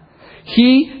that,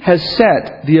 He has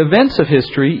set the events of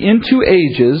history into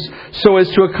ages so as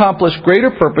to accomplish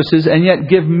greater purposes and yet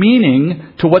give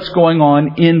meaning to what's going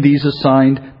on in these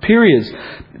assigned periods.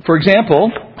 For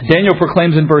example, Daniel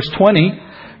proclaims in verse 20,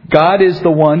 God is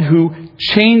the one who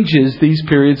changes these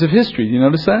periods of history. Do you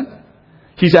notice that?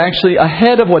 He's actually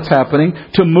ahead of what's happening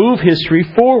to move history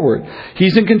forward.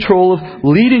 He's in control of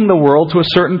leading the world to a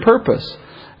certain purpose.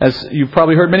 As you've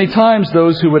probably heard many times,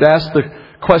 those who would ask the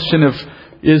question of,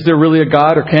 is there really a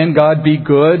God, or can God be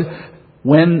good?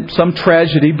 When some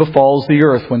tragedy befalls the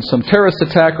earth, when some terrorist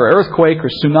attack or earthquake or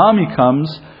tsunami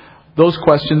comes, those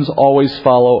questions always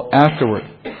follow afterward.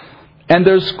 And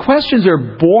those questions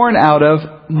are born out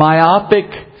of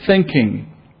myopic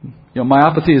thinking.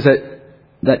 Myopathy is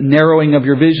that narrowing of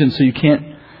your vision so you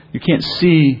can't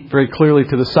see very clearly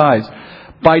to the sides.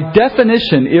 By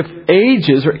definition, if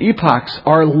ages or epochs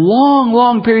are long,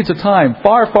 long periods of time,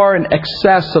 far, far in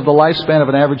excess of the lifespan of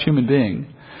an average human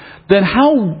being, then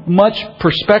how much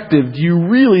perspective do you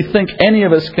really think any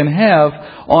of us can have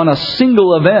on a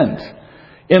single event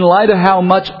in light of how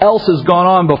much else has gone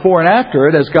on before and after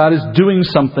it as God is doing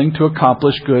something to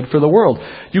accomplish good for the world?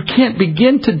 You can't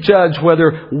begin to judge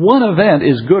whether one event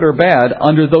is good or bad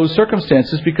under those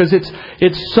circumstances because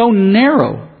it's so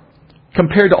narrow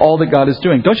compared to all that God is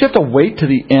doing. Don't you have to wait to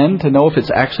the end to know if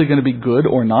it's actually going to be good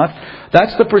or not?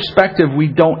 That's the perspective we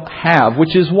don't have,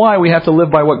 which is why we have to live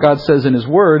by what God says in His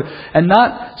Word and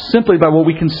not simply by what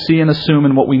we can see and assume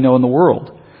and what we know in the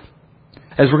world.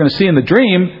 As we're going to see in the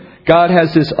dream, God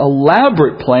has this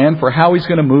elaborate plan for how He's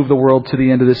going to move the world to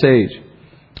the end of this age.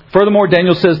 Furthermore,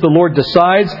 Daniel says the Lord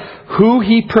decides who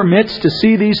He permits to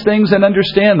see these things and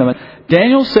understand them.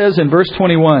 Daniel says in verse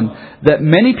 21 that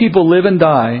many people live and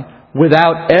die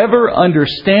without ever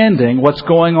understanding what's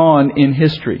going on in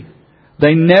history.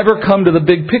 They never come to the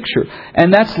big picture.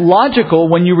 And that's logical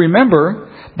when you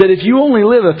remember that if you only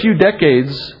live a few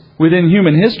decades within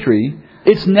human history,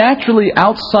 it's naturally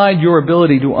outside your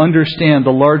ability to understand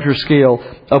the larger scale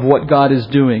of what God is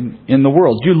doing in the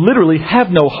world. You literally have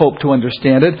no hope to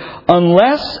understand it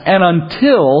unless and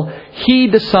until He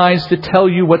decides to tell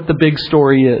you what the big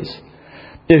story is.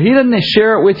 If He didn't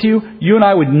share it with you, you and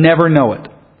I would never know it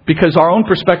because our own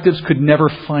perspectives could never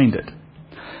find it.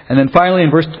 And then finally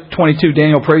in verse 22,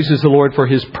 Daniel praises the Lord for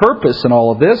His purpose in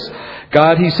all of this.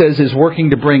 God, he says, is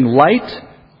working to bring light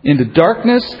into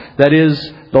darkness, that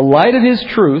is, the light of His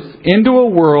truth into a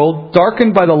world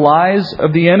darkened by the lies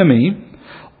of the enemy.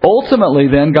 Ultimately,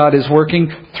 then, God is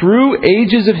working through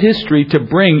ages of history to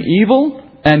bring evil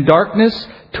and darkness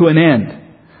to an end.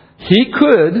 He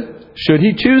could, should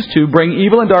He choose to, bring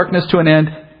evil and darkness to an end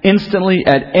instantly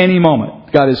at any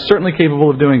moment. God is certainly capable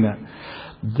of doing that.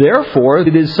 Therefore,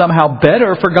 it is somehow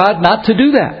better for God not to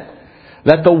do that.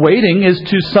 That the waiting is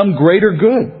to some greater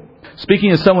good.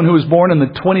 Speaking as someone who was born in the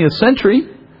 20th century,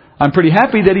 I'm pretty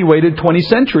happy that He waited 20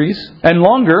 centuries and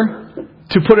longer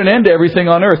to put an end to everything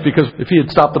on earth, because if He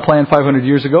had stopped the plan 500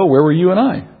 years ago, where were you and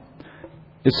I?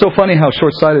 It's so funny how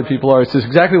short-sighted people are. It's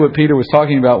exactly what Peter was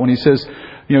talking about when he says,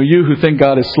 you who think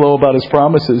God is slow about His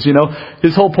promises.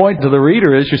 His whole point to the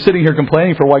reader is you're sitting here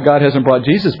complaining for why God hasn't brought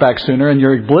Jesus back sooner, and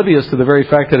you're oblivious to the very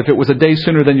fact that if it was a day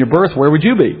sooner than your birth, where would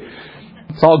you be?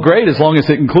 It's all great as long as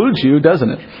it includes you, doesn't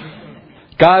it?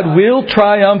 God will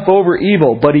triumph over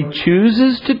evil, but He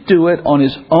chooses to do it on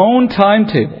His own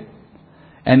timetable.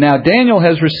 And now Daniel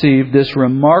has received this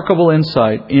remarkable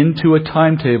insight into a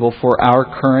timetable for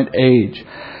our current age.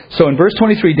 So in verse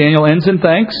 23, Daniel ends in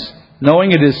thanks,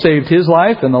 knowing it has saved his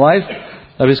life and the life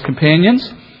of his companions.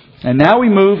 And now we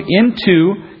move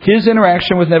into his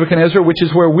interaction with Nebuchadnezzar, which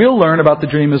is where we'll learn about the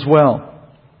dream as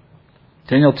well.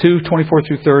 Daniel 2:24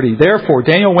 through 30. Therefore,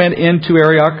 Daniel went into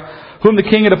Arioch, whom the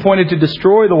king had appointed to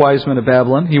destroy the wise men of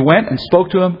Babylon. He went and spoke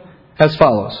to him as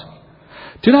follows.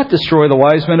 Do not destroy the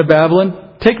wise men of Babylon.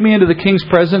 Take me into the king's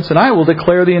presence, and I will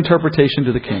declare the interpretation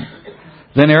to the king.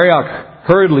 Then Arioch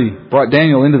hurriedly brought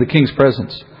Daniel into the king's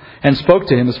presence and spoke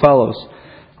to him as follows.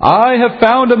 I have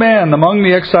found a man among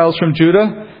the exiles from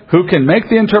Judah who can make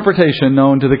the interpretation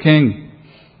known to the king.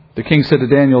 The king said to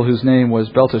Daniel, whose name was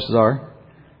Belteshazzar,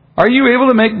 Are you able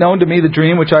to make known to me the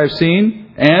dream which I have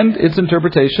seen and its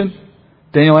interpretation?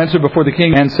 Daniel answered before the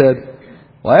king and said,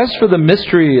 Well, as for the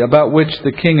mystery about which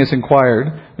the king has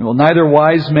inquired, neither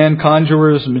wise men,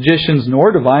 conjurers, magicians,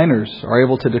 nor diviners are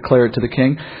able to declare it to the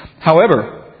king.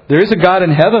 However, there is a God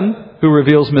in heaven who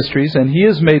reveals mysteries, and He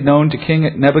has made known to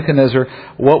King Nebuchadnezzar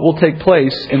what will take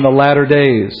place in the latter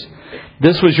days.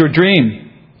 This was your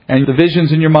dream, and the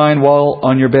visions in your mind while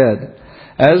on your bed.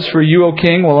 As for you, O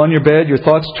king, while on your bed, your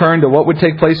thoughts turn to what would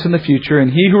take place in the future,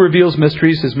 and he who reveals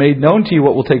mysteries has made known to you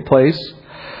what will take place.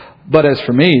 But as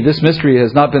for me, this mystery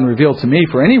has not been revealed to me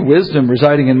for any wisdom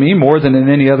residing in me more than in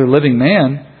any other living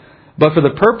man, but for the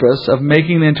purpose of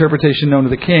making the interpretation known to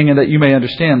the king, and that you may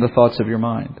understand the thoughts of your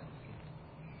mind.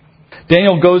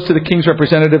 Daniel goes to the king's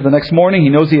representative the next morning. He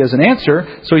knows he has an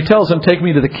answer, so he tells him, take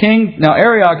me to the king. Now,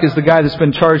 Arioch is the guy that's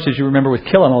been charged, as you remember, with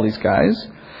killing all these guys.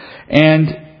 And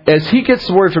as he gets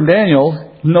the word from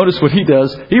Daniel, notice what he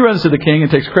does. He runs to the king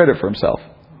and takes credit for himself.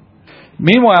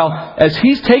 Meanwhile, as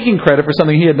he's taking credit for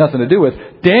something he had nothing to do with,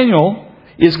 Daniel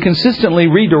is consistently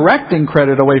redirecting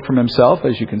credit away from himself,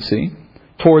 as you can see,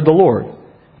 toward the Lord.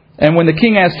 And when the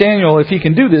king asks Daniel if he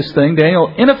can do this thing,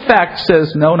 Daniel, in effect,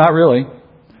 says, no, not really.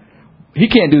 He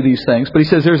can't do these things, but he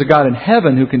says there's a God in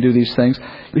heaven who can do these things.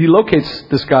 He locates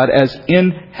this God as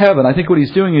in heaven. I think what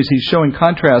he's doing is he's showing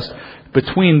contrast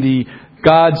between the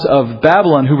gods of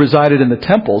Babylon who resided in the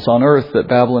temples on earth that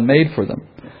Babylon made for them.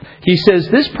 He says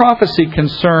this prophecy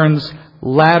concerns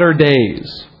latter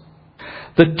days.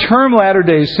 The term latter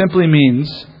days simply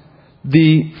means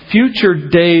the future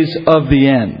days of the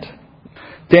end.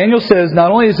 Daniel says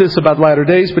not only is this about latter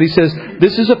days, but he says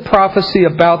this is a prophecy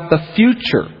about the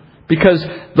future. Because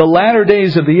the latter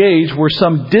days of the age were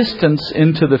some distance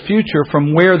into the future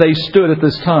from where they stood at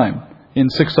this time in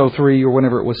 603 or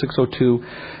whenever it was, 602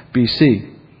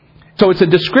 BC. So it's a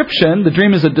description, the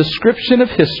dream is a description of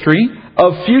history,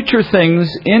 of future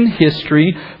things in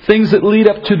history, things that lead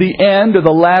up to the end or the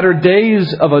latter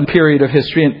days of a period of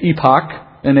history, an epoch,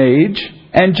 an age.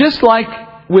 And just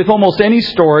like with almost any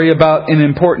story about an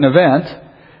important event,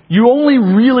 you only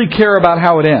really care about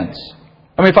how it ends.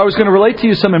 I mean, if I was going to relate to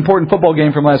you some important football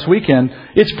game from last weekend,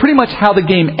 it's pretty much how the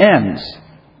game ends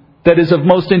that is of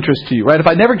most interest to you, right? If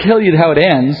I never tell you how it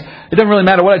ends, it doesn't really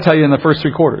matter what I tell you in the first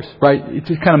three quarters, right? It's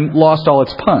kind of lost all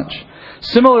its punch.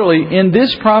 Similarly, in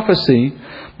this prophecy,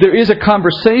 there is a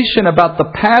conversation about the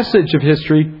passage of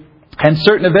history and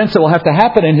certain events that will have to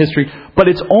happen in history, but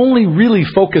it's only really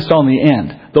focused on the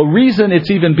end. The reason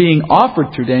it's even being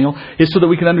offered through Daniel is so that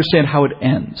we can understand how it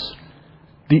ends.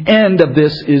 The end of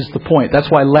this is the point. That's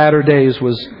why latter days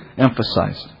was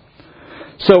emphasized.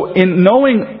 So in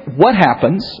knowing what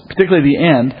happens, particularly the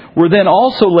end, we're then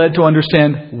also led to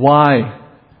understand why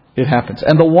it happens.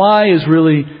 And the why is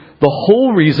really the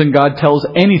whole reason God tells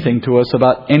anything to us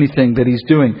about anything that He's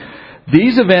doing.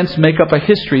 These events make up a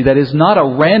history that is not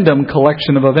a random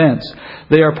collection of events.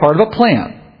 They are part of a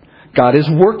plan. God is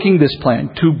working this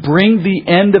plan to bring the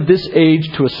end of this age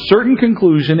to a certain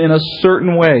conclusion in a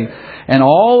certain way. And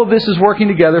all of this is working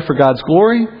together for God's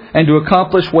glory and to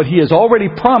accomplish what He has already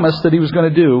promised that He was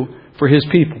going to do for His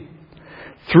people.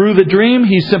 Through the dream,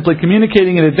 He's simply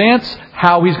communicating in advance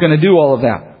how He's going to do all of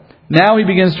that. Now He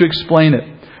begins to explain it.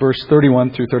 Verse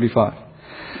 31 through 35.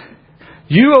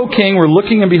 You, O king, were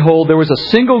looking, and behold, there was a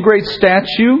single great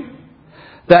statue.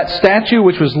 That statue,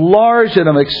 which was large and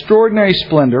of extraordinary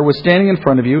splendor, was standing in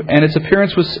front of you, and its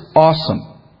appearance was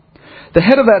awesome. The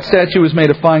head of that statue was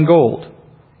made of fine gold,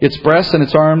 its breasts and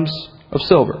its arms of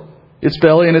silver, its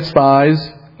belly and its thighs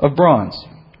of bronze,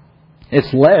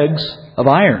 its legs of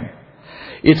iron,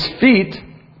 its feet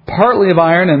partly of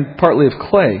iron and partly of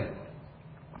clay.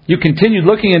 You continued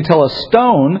looking until a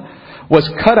stone was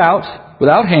cut out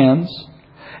without hands,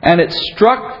 and it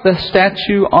struck the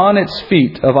statue on its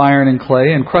feet of iron and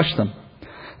clay and crushed them.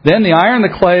 Then the iron,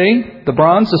 the clay, the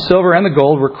bronze, the silver, and the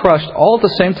gold were crushed all at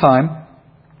the same time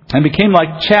and became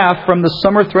like chaff from the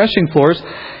summer threshing floors,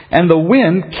 and the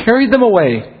wind carried them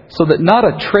away so that not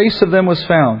a trace of them was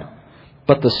found.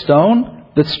 But the stone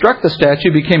that struck the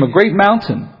statue became a great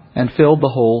mountain and filled the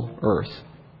whole earth.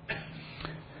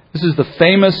 This is the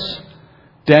famous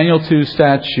Daniel 2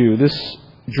 statue. This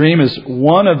dream is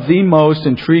one of the most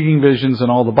intriguing visions in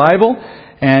all the Bible,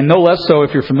 and no less so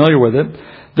if you're familiar with it.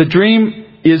 The dream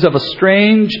is of a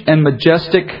strange and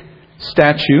majestic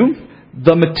statue.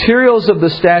 The materials of the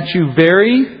statue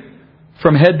vary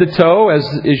from head to toe, as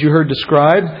you heard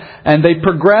described, and they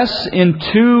progress in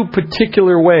two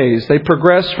particular ways. They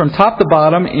progress from top to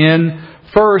bottom in,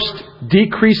 first,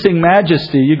 decreasing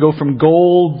majesty. You go from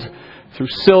gold through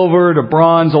silver to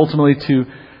bronze, ultimately to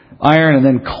iron, and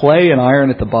then clay and iron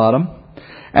at the bottom.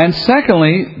 And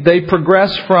secondly, they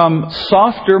progress from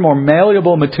softer, more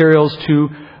malleable materials to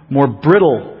more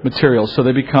brittle materials. So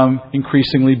they become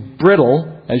increasingly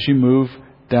brittle as you move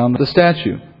down the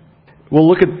statue. We'll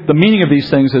look at the meaning of these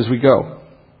things as we go.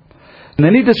 And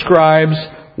then he describes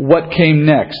what came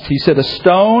next. He said, a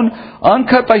stone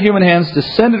uncut by human hands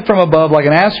descended from above like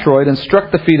an asteroid and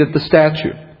struck the feet of the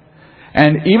statue.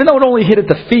 And even though it only hit at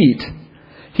the feet,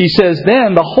 he says,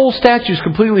 then the whole statue is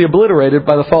completely obliterated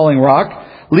by the falling rock,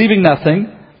 leaving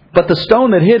nothing. But the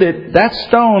stone that hit it, that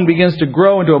stone begins to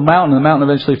grow into a mountain. And the mountain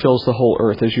eventually fills the whole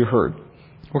earth, as you heard.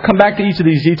 We'll come back to each of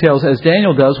these details as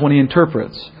Daniel does when he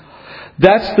interprets.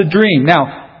 That's the dream.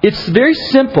 Now, it's very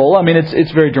simple. I mean,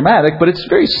 it's very dramatic, but it's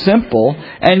very simple.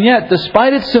 And yet,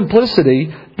 despite its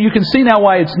simplicity, you can see now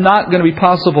why it's not going to be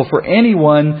possible for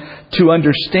anyone to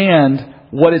understand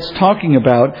what it's talking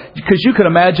about, because you can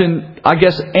imagine, I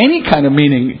guess, any kind of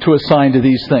meaning to assign to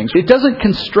these things. It doesn't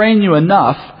constrain you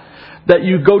enough that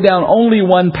you go down only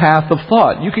one path of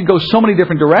thought. You could go so many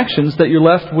different directions that you're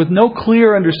left with no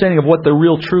clear understanding of what the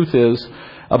real truth is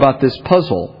about this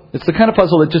puzzle. It's the kind of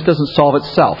puzzle that just doesn't solve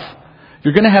itself.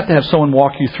 You're going to have someone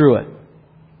walk you through it.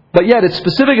 But yet it's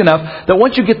specific enough that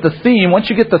once you get the theme, once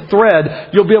you get the thread,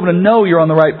 you'll be able to know you're on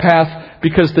the right path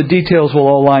because the details will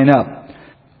all line up.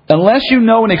 Unless you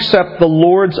know and accept the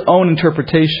Lord's own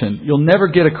interpretation, you'll never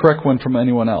get a correct one from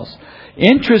anyone else.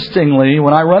 Interestingly,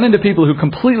 when I run into people who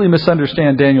completely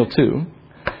misunderstand Daniel 2,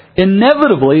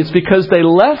 inevitably it's because they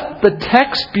left the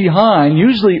text behind,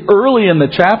 usually early in the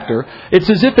chapter. It's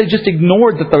as if they just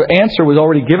ignored that the answer was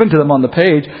already given to them on the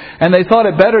page, and they thought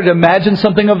it better to imagine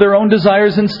something of their own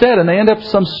desires instead, and they end up in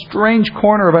some strange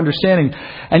corner of understanding.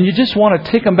 And you just want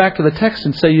to take them back to the text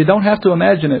and say, you don't have to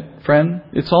imagine it, friend.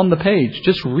 It's on the page.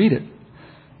 Just read it.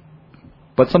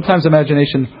 But sometimes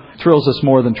imagination thrills us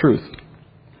more than truth.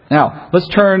 Now, let's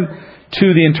turn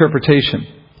to the interpretation,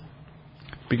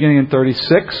 beginning in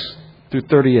 36 through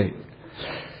 38.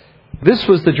 This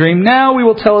was the dream. Now we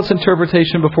will tell its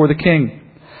interpretation before the king.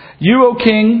 You, O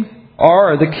king,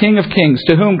 are the King of kings,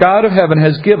 to whom God of heaven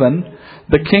has given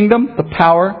the kingdom, the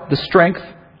power, the strength,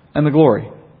 and the glory.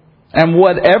 And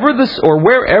wherever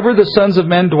the sons of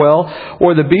men dwell,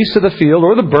 or the beasts of the field,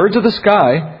 or the birds of the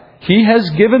sky, He has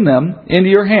given them into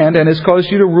your hand and has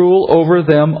caused you to rule over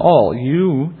them all.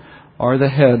 You are the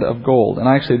head of gold. And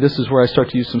actually, this is where I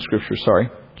start to use some scripture. Sorry.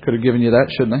 Could have given you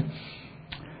that, shouldn't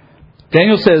I?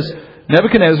 Daniel says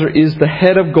Nebuchadnezzar is the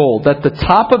head of gold. That the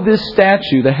top of this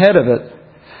statue, the head of it,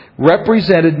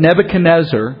 represented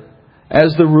Nebuchadnezzar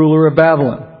as the ruler of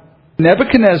Babylon.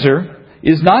 Nebuchadnezzar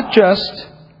is not just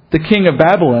the king of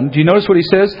Babylon. Do you notice what he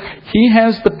says? He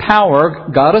has the power,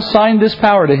 God assigned this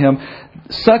power to him,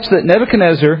 such that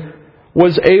Nebuchadnezzar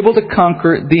was able to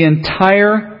conquer the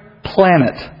entire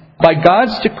planet. By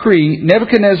God's decree,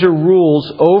 Nebuchadnezzar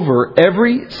rules over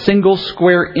every single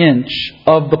square inch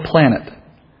of the planet.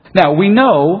 Now, we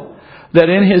know that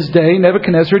in his day,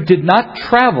 Nebuchadnezzar did not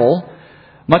travel,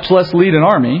 much less lead an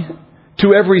army,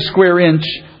 to every square inch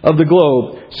of the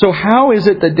globe. So how is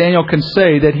it that Daniel can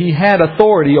say that he had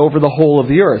authority over the whole of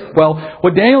the earth? Well,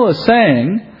 what Daniel is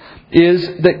saying is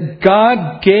that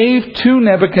God gave to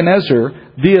Nebuchadnezzar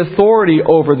the authority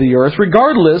over the earth,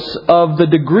 regardless of the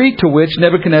degree to which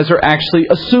Nebuchadnezzar actually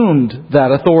assumed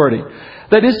that authority.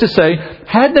 That is to say,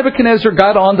 had Nebuchadnezzar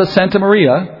got on the Santa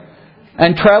Maria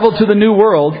and traveled to the New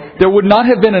World, there would not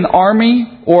have been an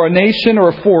army or a nation or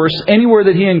a force anywhere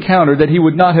that he encountered that he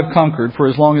would not have conquered for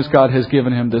as long as God has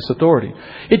given him this authority.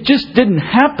 It just didn't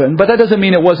happen, but that doesn't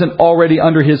mean it wasn't already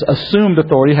under his assumed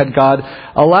authority had God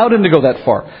allowed him to go that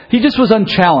far. He just was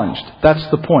unchallenged. That's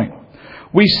the point.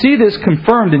 We see this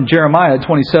confirmed in Jeremiah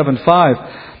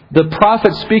 27:5. The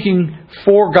prophet speaking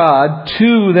for God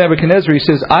to Nebuchadnezzar, he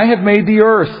says, I have made the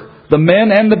earth, the men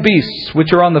and the beasts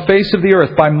which are on the face of the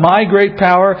earth, by my great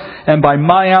power and by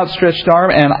my outstretched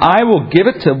arm, and I will give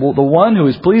it to the one who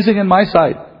is pleasing in my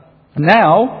sight.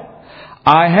 Now,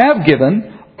 I have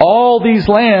given all these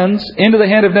lands into the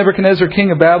hand of Nebuchadnezzar,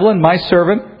 king of Babylon, my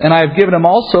servant, and I have given him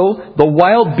also the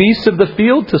wild beasts of the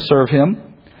field to serve him.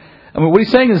 I mean, what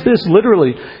he's saying is this,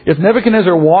 literally, if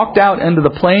Nebuchadnezzar walked out into the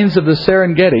plains of the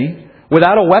Serengeti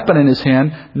without a weapon in his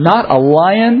hand, not a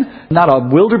lion, not a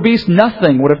wildebeest,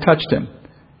 nothing would have touched him.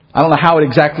 I don't know how it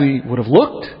exactly would have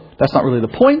looked. That's not really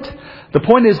the point. The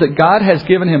point is that God has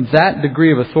given him that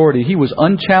degree of authority. He was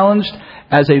unchallenged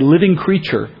as a living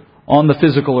creature on the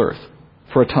physical earth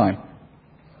for a time.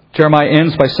 Jeremiah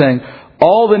ends by saying,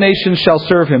 all the nations shall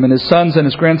serve him, and his sons and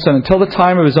his grandson, until the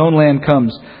time of his own land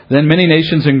comes. Then many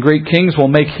nations and great kings will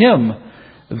make him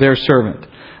their servant.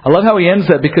 I love how he ends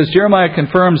that, because Jeremiah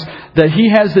confirms that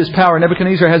he has this power,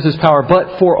 Nebuchadnezzar has this power,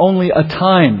 but for only a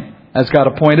time, as God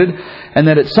appointed, and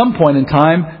that at some point in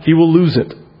time, he will lose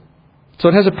it. So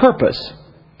it has a purpose.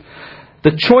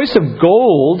 The choice of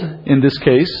gold, in this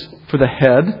case, for the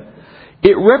head,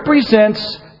 it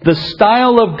represents the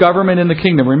style of government in the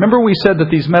kingdom. Remember we said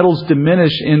that these metals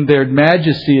diminish in their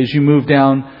majesty as you move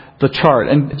down the chart.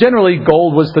 And generally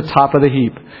gold was the top of the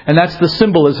heap. And that's the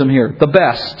symbolism here, the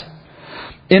best.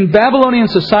 In Babylonian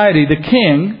society, the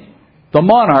king, the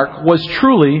monarch, was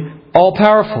truly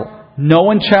all-powerful. No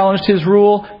one challenged his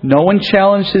rule. No one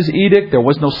challenged his edict. There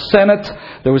was no Senate.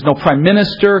 There was no prime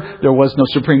minister. There was no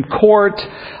Supreme Court.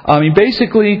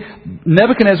 Basically,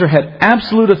 Nebuchadnezzar had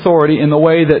absolute authority in the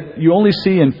way that you only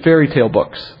see in fairy tale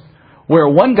books, where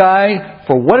one guy,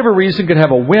 for whatever reason, could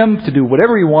have a whim to do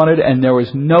whatever he wanted, and there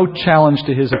was no challenge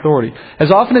to his authority.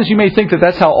 As often as you may think that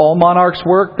that's how all monarchs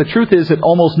work, the truth is that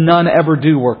almost none ever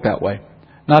do work that way.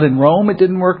 Not in Rome it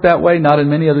didn't work that way, not in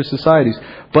many other societies.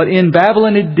 But in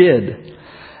Babylon it did.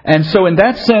 And so in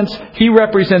that sense, he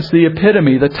represents the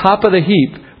epitome, the top of the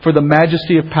heap for the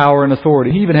majesty of power and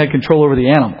authority. He even had control over the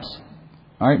animals.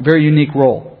 All right, very unique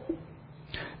role.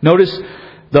 Notice,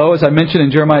 though, as I mentioned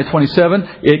in Jeremiah 27,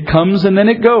 it comes and then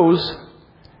it goes.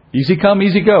 Easy come,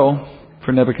 easy go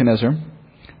for Nebuchadnezzar.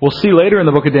 We'll see later in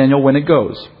the book of Daniel when it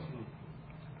goes.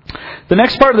 The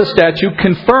next part of the statute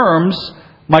confirms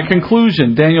my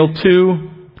conclusion. Daniel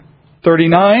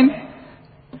 2:39.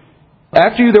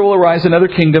 After you there will arise another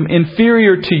kingdom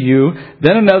inferior to you,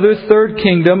 then another third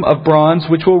kingdom of bronze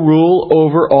which will rule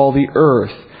over all the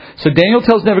earth. So Daniel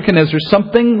tells Nebuchadnezzar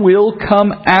something will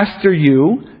come after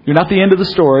you. You're not the end of the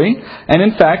story. And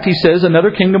in fact, he says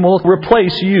another kingdom will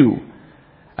replace you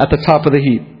at the top of the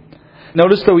heap.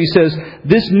 Notice, though, he says,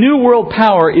 this new world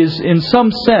power is in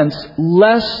some sense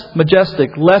less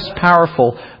majestic, less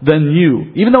powerful than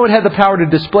you. Even though it had the power to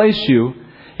displace you,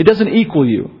 it doesn't equal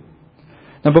you.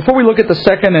 Now, before we look at the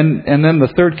second and then the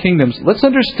third kingdoms, let's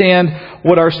understand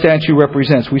what our statue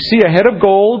represents. We see a head of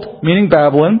gold, meaning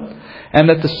Babylon, and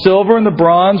that the silver and the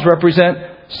bronze represent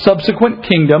subsequent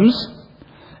kingdoms.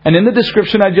 And in the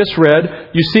description I just read,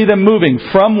 you see them moving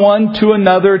from one to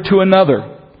another to another.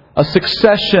 A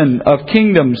succession of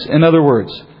kingdoms, in other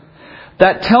words.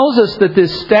 That tells us that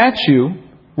this statue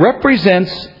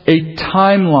represents a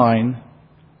timeline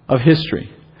of history.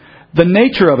 The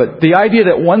nature of it, the idea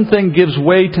that one thing gives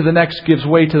way to the next, gives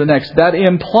way to the next, that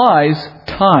implies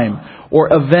time or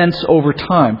events over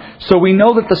time. So we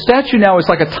know that the statue now is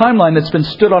like a timeline that's been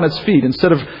stood on its feet.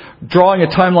 Instead of drawing a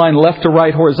timeline left to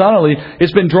right horizontally,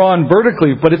 it's been drawn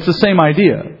vertically, but it's the same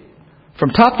idea.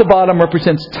 From top to bottom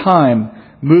represents time,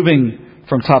 moving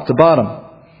from top to bottom.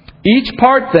 Each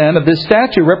part, then, of this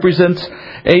statue represents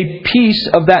a piece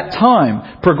of that time,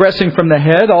 progressing from the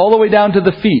head all the way down to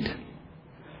the feet.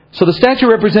 So the statue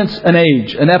represents an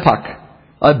age, an epoch,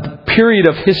 a period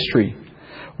of history.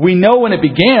 We know when it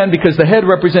began because the head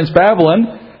represents Babylon,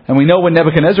 and we know when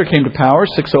Nebuchadnezzar came to power,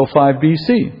 605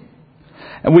 BC.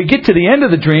 And we get to the end of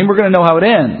the dream, we're going to know how it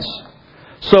ends.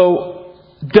 So,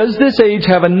 does this age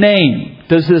have a name?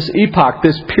 Does this epoch,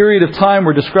 this period of time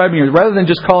we're describing here, rather than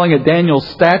just calling it Daniel's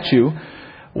statue,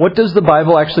 what does the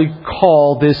Bible actually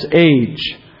call this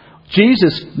age?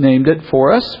 Jesus named it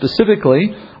for us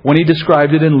specifically when He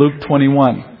described it in Luke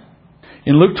 21.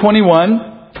 In Luke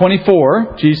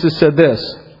 21:24, Jesus said this,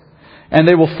 "And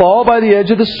they will fall by the edge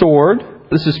of the sword,"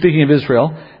 this is speaking of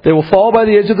Israel, "they will fall by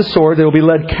the edge of the sword, they will be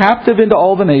led captive into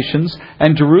all the nations,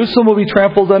 and Jerusalem will be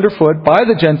trampled underfoot by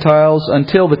the Gentiles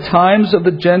until the times of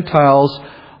the Gentiles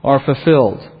are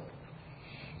fulfilled."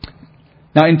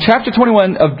 Now in chapter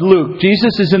 21 of Luke,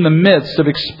 Jesus is in the midst of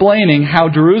explaining how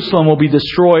Jerusalem will be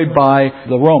destroyed by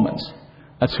the Romans.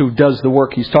 That's who does the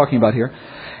work he's talking about here.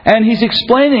 And he's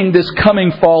explaining this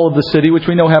coming fall of the city, which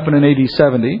we know happened in AD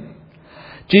 70.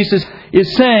 Jesus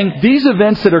is saying these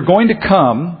events that are going to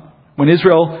come when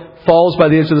Israel falls by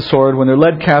the edge of the sword, when they're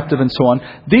led captive and so on,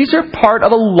 these are part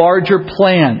of a larger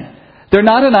plan. They're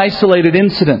not an isolated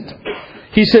incident.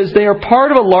 He says they are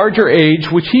part of a larger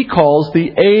age, which he calls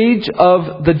the age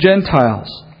of the Gentiles.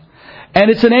 And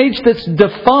it's an age that's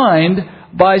defined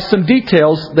by some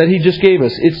details that he just gave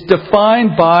us. It's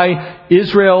defined by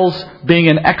Israel's being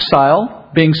in exile,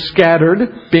 being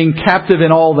scattered, being captive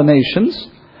in all the nations,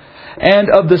 and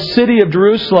of the city of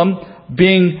Jerusalem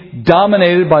being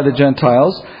dominated by the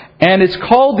Gentiles. And it's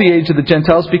called the age of the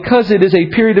Gentiles because it is a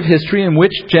period of history in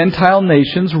which Gentile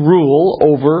nations rule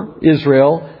over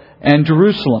Israel and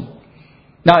Jerusalem.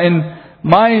 Now in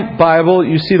my Bible,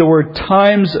 you see the word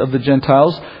times of the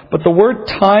Gentiles, but the word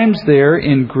times there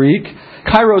in Greek,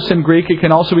 kairos in Greek, it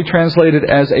can also be translated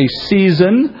as a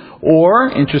season or,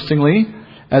 interestingly,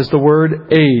 as the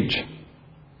word age.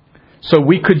 So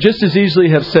we could just as easily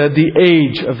have said the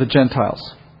age of the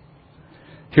Gentiles.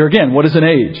 Here again, what is an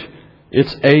age?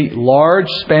 It's a large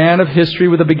span of history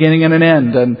with a beginning and an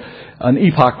end, and an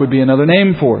epoch would be another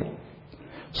name for it.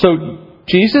 So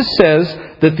Jesus says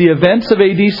that the events of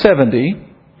AD 70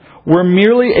 were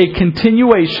merely a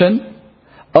continuation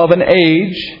of an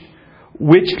age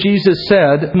which Jesus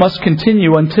said must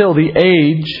continue until the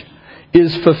age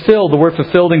is fulfilled. The word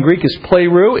fulfilled in Greek is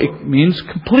plerou. It means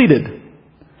completed.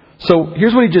 So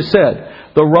here's what he just said.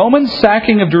 The Roman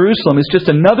sacking of Jerusalem is just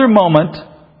another moment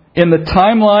in the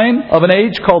timeline of an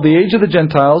age called the Age of the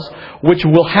Gentiles, which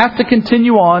will have to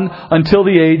continue on until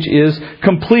the age is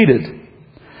completed.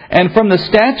 And from the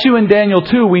statue in Daniel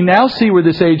 2, we now see where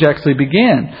this age actually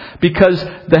began. Because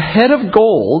the head of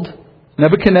gold,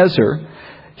 Nebuchadnezzar,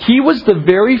 he was the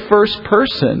very first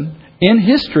person in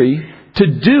history to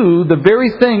do the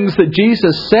very things that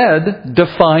Jesus said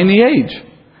define the age.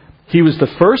 He was the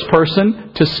first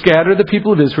person to scatter the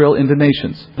people of Israel into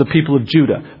nations, the people of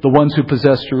Judah, the ones who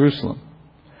possessed Jerusalem.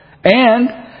 And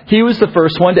he was the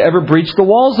first one to ever breach the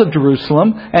walls of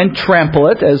Jerusalem and trample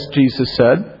it, as Jesus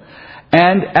said.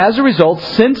 And as a result,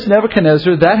 since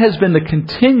Nebuchadnezzar, that has been the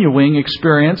continuing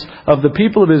experience of the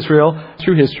people of Israel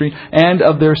through history and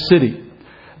of their city.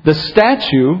 The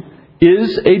statue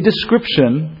is a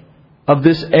description of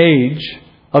this age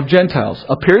of Gentiles.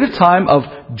 A period of time of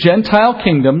Gentile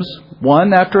kingdoms,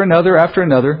 one after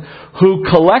another, who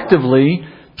collectively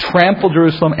trample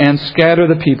Jerusalem and scatter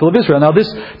the people of Israel. Now,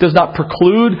 this does not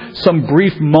preclude some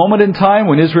brief moment in time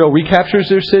when Israel recaptures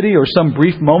their city, or some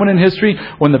brief moment in history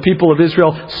when the people of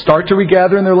Israel start to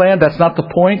regather in their land. That's not the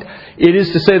point. It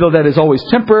is to say, though, that is always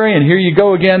temporary, and here you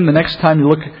go again. The next time you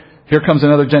look, here comes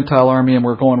another Gentile army, and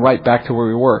we're going right back to where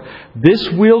we were. This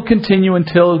will continue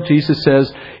until Jesus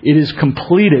says it is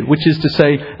completed, which is to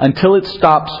say, until it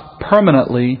stops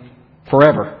permanently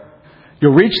forever.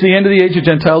 You'll reach the end of the age of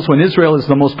Gentiles when Israel is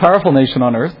the most powerful nation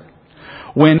on earth,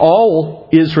 when all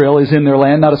Israel is in their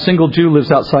land, not a single Jew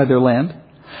lives outside their land,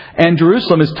 and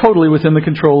Jerusalem is totally within the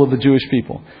control of the Jewish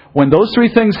people. When those three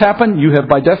things happen, you have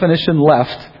by definition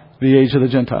left the age of the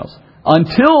Gentiles.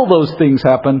 Until those things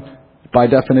happen, by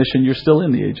definition, you're still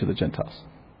in the age of the Gentiles.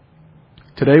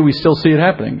 Today we still see it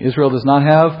happening. Israel does not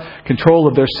have control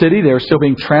of their city. They are still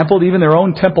being trampled. Even their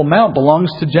own Temple Mount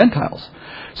belongs to Gentiles.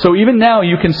 So even now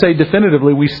you can say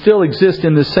definitively we still exist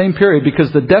in this same period,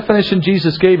 because the definition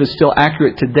Jesus gave is still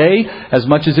accurate today as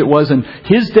much as it was in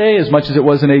his day, as much as it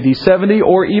was in AD 70,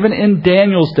 or even in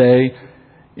Daniel's day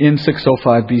in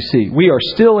 605 BC. We are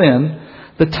still in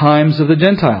the times of the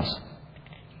Gentiles.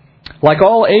 Like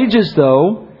all ages,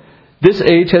 though, this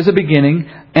age has a beginning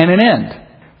and an end.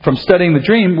 From studying the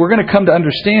dream, we're going to come to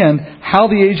understand how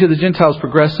the age of the Gentiles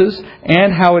progresses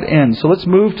and how it ends. So let's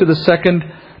move to the second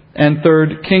and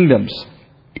third kingdoms.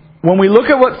 When we look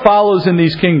at what follows in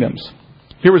these kingdoms,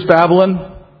 here was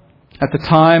Babylon at the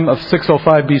time of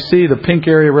 605 BC. The pink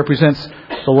area represents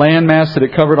the landmass that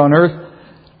it covered on earth,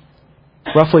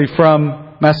 roughly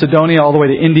from Macedonia all the way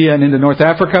to India and into North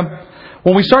Africa.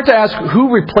 When we start to ask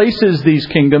who replaces these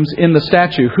kingdoms in the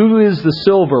statue, who is the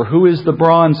silver, who is the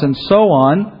bronze, and so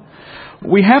on,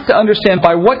 we have to understand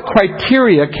by what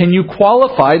criteria can you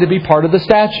qualify to be part of the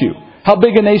statue. How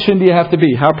big a nation do you have to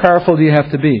be? How powerful do you have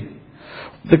to be?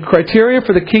 The criteria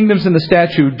for the kingdoms in the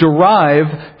statue derive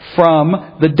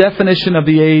from the definition of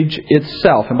the age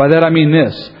itself. And by that I mean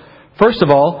this. First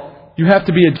of all, you have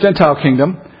to be a Gentile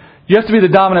kingdom. You have to be the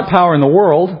dominant power in the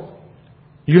world.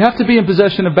 You have to be in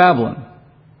possession of Babylon.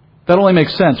 That only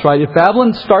makes sense, right? If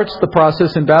Babylon starts the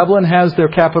process and Babylon has their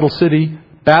capital city,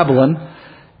 Babylon,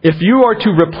 if you are to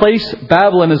replace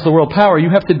Babylon as the world power, you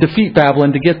have to defeat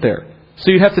Babylon to get there. So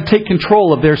you have to take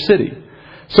control of their city.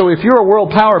 So if you're a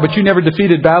world power but you never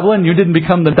defeated Babylon, you didn't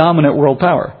become the dominant world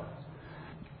power.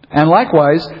 And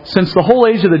likewise, since the whole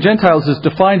age of the Gentiles is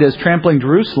defined as trampling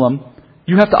Jerusalem,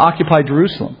 you have to occupy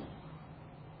Jerusalem.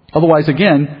 Otherwise,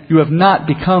 again, you have not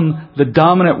become the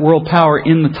dominant world power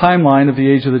in the timeline of the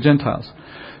age of the Gentiles.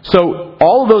 So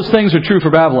all of those things are true for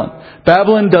Babylon.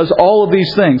 Babylon does all of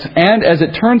these things. And as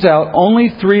it turns out, only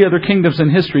 3 other kingdoms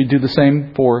in history do the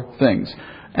same 4 things.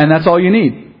 And that's all you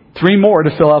need. 3 more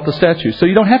to fill out the statue. So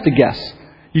you don't have to guess.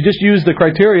 You just use the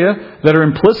criteria that are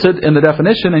implicit in the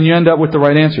definition and you end up with the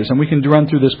right answers. And we can run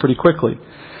through this pretty quickly.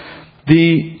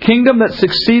 The kingdom that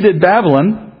succeeded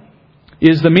Babylon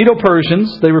is the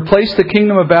Medo-Persians. They replaced the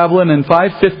kingdom of Babylon in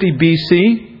 550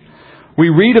 BC. We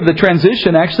read of the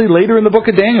transition actually later in the book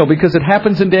of Daniel because it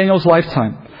happens in Daniel's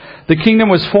lifetime. The kingdom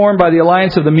was formed by the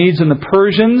alliance of the Medes and the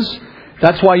Persians.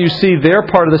 That's why you see their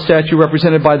part of the statue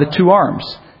represented by the 2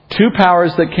 arms. 2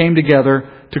 powers that came together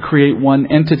to create one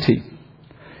entity.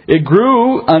 It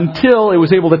grew until it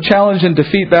was able to challenge and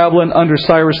defeat Babylon under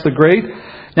Cyrus the Great.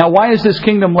 Now, why is this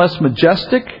kingdom less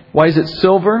majestic? Why is it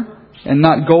silver and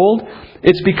not gold?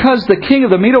 It's because the king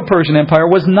of the Medo-Persian Empire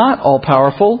was not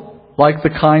all-powerful. like the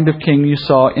kind of king you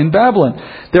saw in Babylon.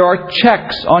 There are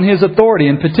checks on his authority.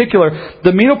 In particular,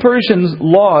 the Medo-Persian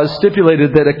laws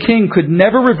stipulated that a king could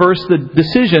never reverse the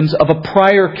decisions of a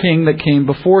prior king that came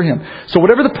before him. So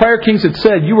whatever the prior kings had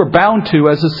said, you were bound to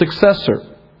as a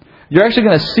successor. You're actually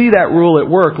going to see that rule at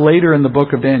work later in the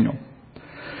book of Daniel.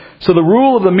 So the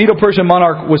rule of the Medo-Persian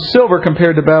monarch was silver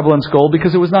compared to Babylon's gold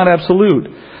because it was not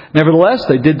absolute. Nevertheless,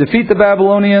 they did defeat the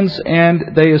Babylonians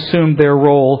and they assumed their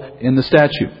role in the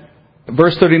statute.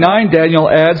 Verse 39, Daniel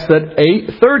adds that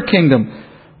a third kingdom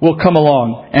will come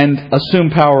along and assume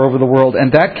power over the world,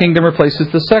 and that kingdom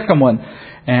replaces the second one.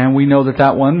 And we know that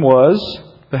that one was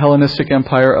the Hellenistic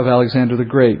Empire of Alexander the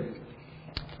Great.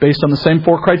 Based on the same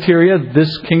four criteria,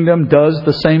 this kingdom does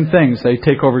the same things. They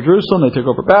take over Jerusalem, they take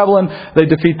over Babylon, they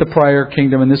defeat the prior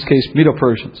kingdom, in this case,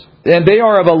 Medo-Persians. And they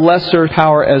are of a lesser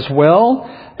power as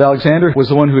well. Alexander was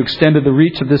the one who extended the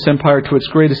reach of this empire to its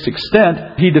greatest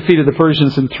extent. He defeated the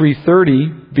Persians in 330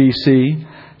 BC.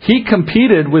 He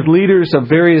competed with leaders of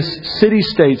various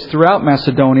city-states throughout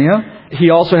Macedonia. He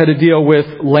also had to deal with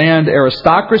land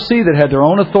aristocracy that had their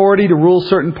own authority to rule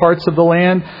certain parts of the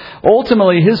land.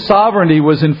 Ultimately, his sovereignty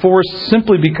was enforced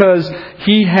simply because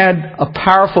he had a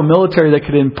powerful military that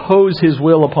could impose his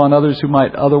will upon others who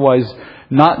might otherwise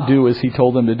not do as he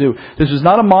told them to do. This was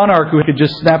not a monarch who could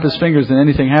just snap his fingers and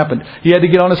anything happened. He had to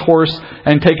get on his horse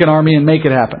and take an army and make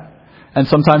it happen. And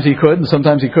sometimes he could and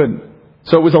sometimes he couldn't.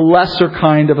 So it was a lesser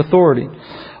kind of authority.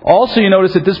 Also, you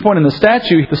notice at this point in the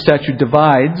statue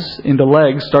divides into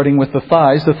legs, starting with the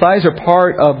thighs. The thighs are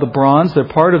part of the bronze. They're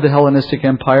part of the Hellenistic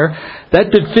Empire.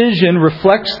 That division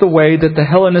reflects the way that the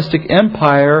Hellenistic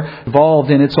Empire evolved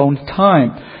in its own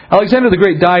time. Alexander the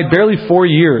Great died barely 4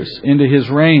 years into his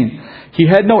reign. He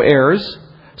had no heirs,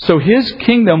 so his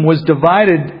kingdom was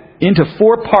divided into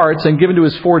 4 parts and given to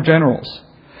his 4 generals.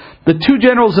 The 2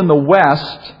 generals in the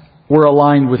west were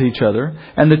aligned with each other,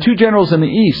 and the 2 generals in the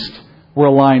east were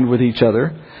aligned with each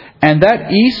other. And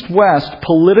that east-west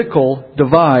political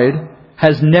divide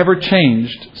has never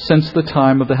changed since the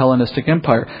time of the Hellenistic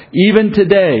Empire. Even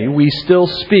today, we still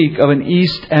speak of an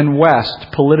east and west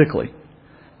politically.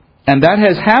 And that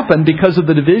has happened because of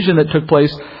the division that took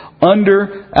place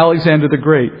under Alexander the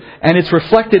Great. And it's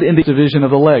reflected in the division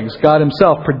of the legs. God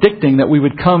himself predicting that we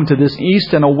would come to this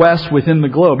east and a west within the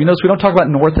globe. You notice we don't talk about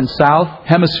north and south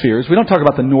hemispheres. We don't talk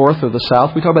about the north or the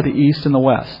south. We talk about the east and the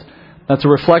west. That's a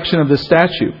reflection of this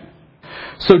statue.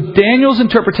 So Daniel's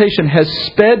interpretation has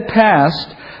sped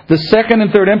past the second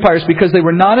and third empires because they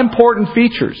were not important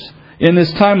features in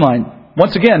this timeline.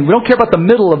 Once again, we don't care about the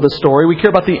middle of the story. We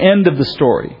care about the end of the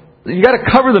story. You got to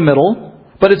cover the middle,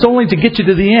 but it's only to get you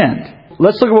to the end.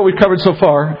 Let's look at what we've covered so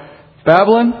far.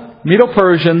 Babylon,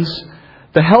 Medo-Persians,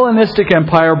 the Hellenistic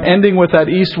Empire, ending with that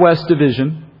east-west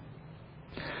division.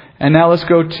 And now let's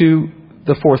go to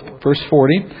the fourth, verse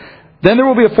 40. Then there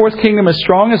will be a fourth kingdom as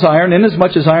strong as iron,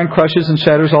 inasmuch as iron crushes and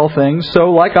shatters all things.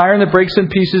 So like iron that breaks in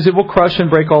pieces, it will crush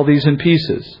and break all these in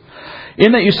pieces.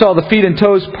 In that you saw the feet and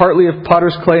toes partly of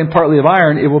potter's clay and partly of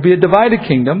iron, it will be a divided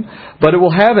kingdom, but it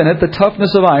will have in it the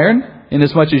toughness of iron,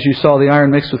 inasmuch as you saw the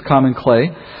iron mixed with common clay.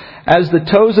 As the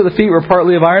toes of the feet were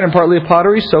partly of iron and partly of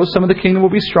pottery, so some of the kingdom will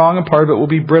be strong and part of it will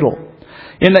be brittle.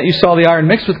 In that you saw the iron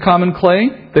mixed with common clay,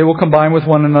 they will combine with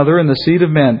one another in the seed of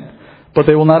men, but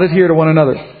they will not adhere to one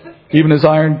another, even as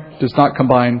iron does not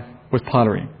combine with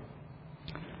pottery.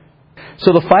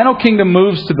 So the final kingdom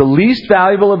moves to the least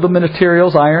valuable of the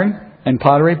materials, iron and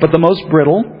pottery, but the most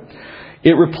brittle.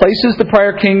 It replaces the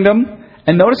prior kingdom.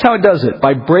 And notice how it does it,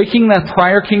 by breaking that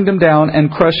prior kingdom down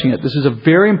and crushing it. This is a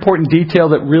very important detail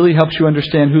that really helps you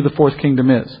understand who the fourth kingdom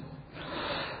is.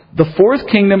 The fourth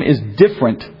kingdom is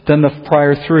different than the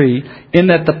prior 3 in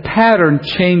that the pattern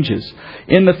changes.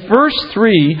 In the first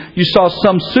 3, you saw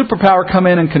some superpower come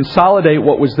in and consolidate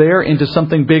what was there into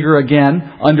something bigger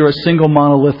again under a single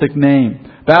monolithic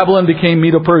name. Babylon became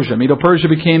Medo-Persia. Medo-Persia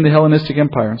became the Hellenistic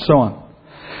Empire, and so on.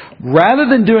 Rather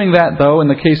than doing that, though, in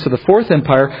the case of the fourth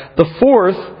empire, the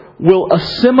fourth will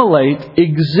assimilate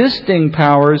existing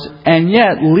powers and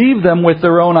yet leave them with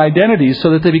their own identities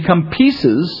so that they become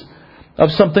pieces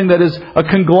of something that is a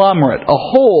conglomerate, a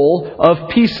whole of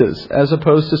pieces, as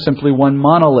opposed to simply one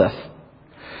monolith.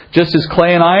 Just as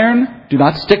clay and iron do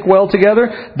not stick well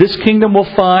together, this kingdom will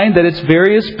find that its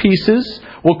various pieces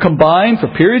will combine for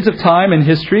periods of time in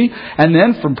history, and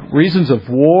then for reasons of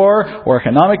war or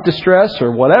economic distress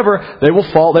or whatever, they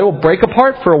will break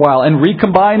apart for a while and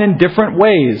recombine in different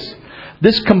ways.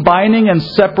 This combining and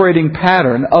separating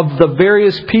pattern of the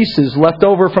various pieces left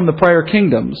over from the prior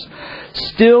kingdoms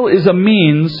still is a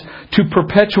means to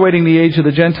perpetuating the age of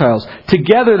the Gentiles.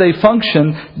 Together they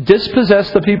function, dispossess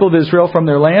the people of Israel from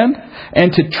their land,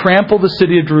 and to trample the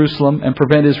city of Jerusalem and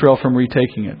prevent Israel from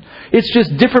retaking it. It's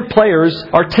just different players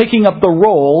are taking up the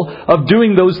role of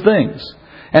doing those things.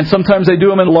 And sometimes they do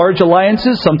them in large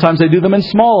alliances, sometimes they do them in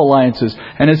small alliances.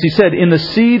 And as he said, in the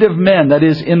seed of men, that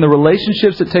is, in the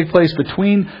relationships that take place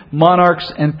between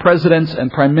monarchs and presidents and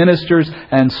prime ministers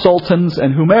and sultans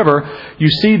and whomever, you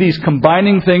see these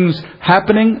combining things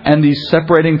happening and these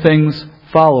separating things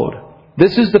followed.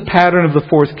 This is the pattern of the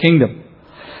fourth kingdom.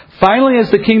 Finally,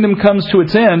 as the kingdom comes to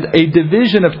its end, a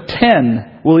division of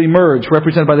 10 will emerge,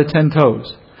 represented by the 10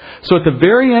 toes. So at the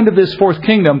very end of this fourth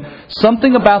kingdom,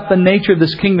 something about the nature of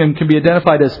this kingdom can be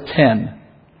identified as 10.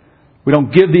 We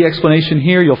don't give the explanation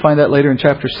here. You'll find that later in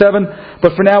chapter 7.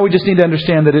 But for now, we just need to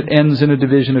understand that it ends in a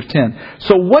division of 10.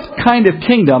 So what kind of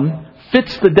kingdom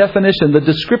fits the definition, the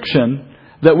description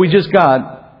that we just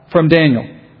got from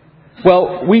Daniel?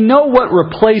 Well, we know what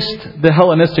replaced the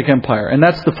Hellenistic Empire. And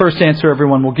that's the first answer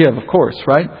everyone will give, of course,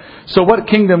 right? So what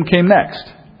kingdom came next?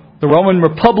 The Roman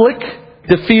Republic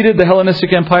defeated the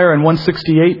Hellenistic Empire in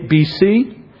 168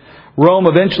 BC. Rome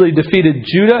eventually defeated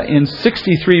Judah in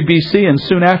 63 BC and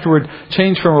soon afterward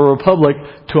changed from a republic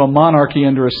to a monarchy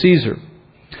under a Caesar.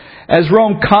 As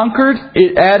Rome conquered,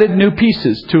 it added new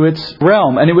pieces to its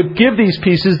realm, and it would give these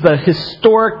pieces the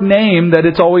historic name that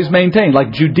it's always maintained,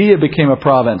 like Judea became a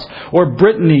province, or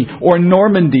Brittany, or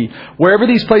Normandy. Wherever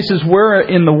these places were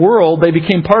in the world, they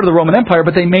became part of the Roman Empire,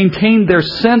 but they maintained their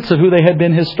sense of who they had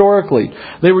been historically.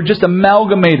 They were just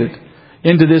amalgamated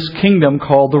into this kingdom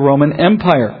called the Roman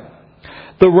Empire.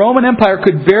 The Roman Empire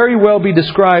could very well be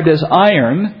described as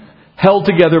iron held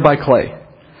together by clay.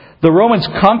 The Romans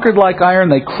conquered like iron.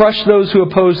 They crushed those who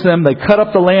opposed them. They cut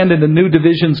up the land into new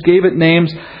divisions, gave it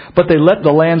names, but they let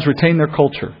the lands retain their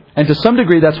culture. And to some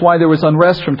degree, that's why there was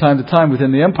unrest from time to time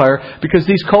within the empire, because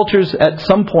these cultures at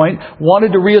some point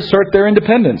wanted to reassert their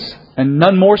independence, and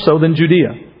none more so than Judea.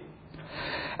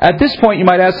 At this point, you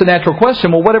might ask the natural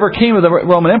question, well, whatever came of the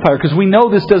Roman Empire? Because we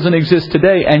know this doesn't exist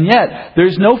today, and yet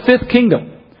there's no fifth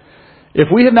kingdom. If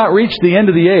we have not reached the end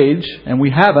of the age, and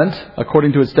we haven't,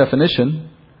 according to its definition,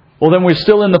 well, then we're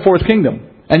still in the fourth kingdom.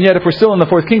 And yet, if we're still in the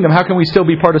fourth kingdom, how can we still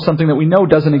be part of something that we know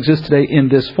doesn't exist today in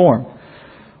this form?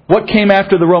 What came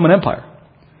after the Roman Empire?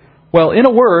 Well, in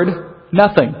a word,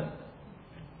 nothing.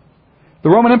 The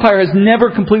Roman Empire has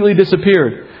never completely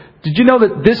disappeared. Did you know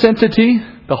that this entity,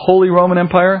 the Holy Roman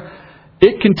Empire,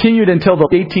 it continued until the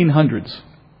 1800s.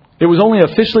 It was only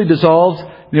officially dissolved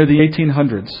near the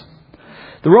 1800s.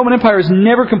 The Roman Empire has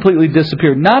never completely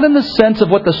disappeared, not in the sense of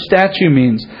what the statue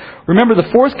means. Remember, the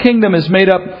fourth kingdom is made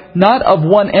up not of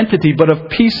one entity, but of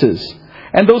pieces.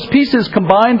 And those pieces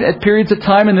combined at periods of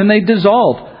time, and then they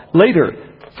dissolve later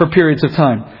for periods of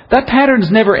time. That pattern's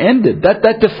never ended.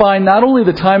 That defined not only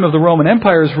the time of the Roman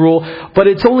Empire's rule, but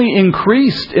it's only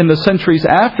increased in the centuries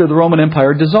after the Roman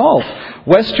Empire dissolved.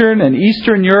 Western and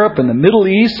Eastern Europe and the Middle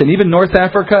East and even North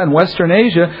Africa and Western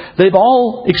Asia, they've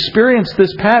all experienced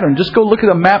this pattern. Just go look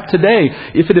at a map today.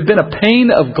 If it had been a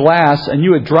pane of glass and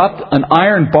you had dropped an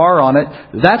iron bar on it,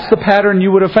 that's the pattern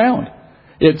you would have found.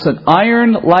 It's an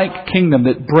iron-like kingdom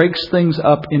that breaks things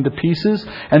up into pieces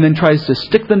and then tries to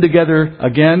stick them together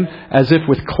again as if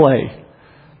with clay,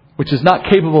 which is not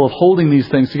capable of holding these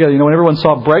things together. You know, when everyone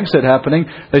saw Brexit happening,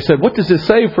 they said, what does this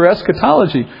say for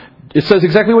eschatology? It says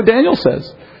exactly what Daniel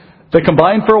says. They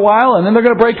combine for a while and then they're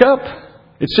going to break up.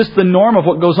 It's just the norm of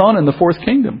what goes on in the fourth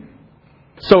kingdom.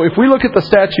 So if we look at the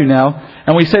statue now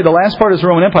and we say the last part is the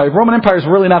Roman Empire, Roman Empire is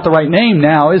really not the right name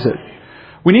now, is it?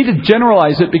 We need to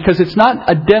generalize it because it's not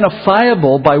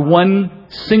identifiable by one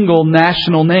single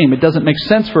national name. It doesn't make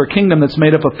sense for a kingdom that's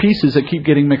made up of pieces that keep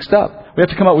getting mixed up. We have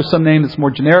to come up with some name that's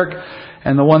more generic,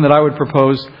 and the one that I would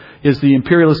propose is the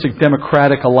imperialistic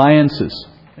democratic alliances.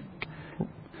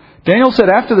 Daniel said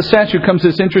after the statue comes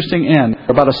this interesting end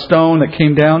about a stone that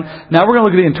came down. Now we're going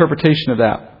to look at the interpretation of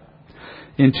that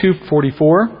in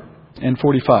 2:44 and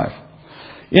 45.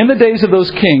 In the days of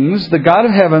those kings, the God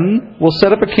of heaven will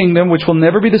set up a kingdom which will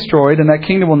never be destroyed, and that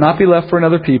kingdom will not be left for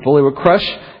another people. It will crush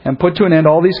and put to an end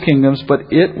all these kingdoms,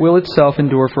 but it will itself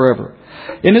endure forever.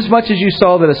 Inasmuch as you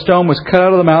saw that a stone was cut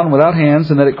out of the mountain without hands,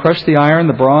 and that it crushed the iron,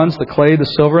 the bronze, the clay, the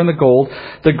silver, and the gold,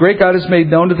 the great God has made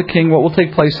known to the king what will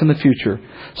take place in the future.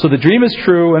 So the dream is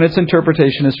true, and its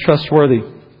interpretation is trustworthy.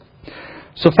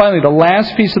 So finally, the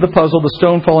last piece of the puzzle, the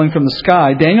stone falling from the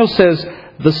sky, Daniel says,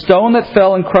 the stone that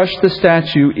fell and crushed the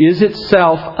statue is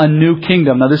itself a new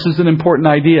kingdom. Now, this is an important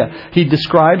idea. He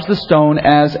describes the stone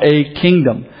as a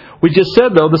kingdom. We just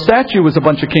said, though, the statue was a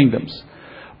bunch of kingdoms.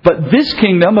 But this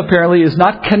kingdom apparently is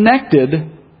not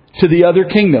connected to the other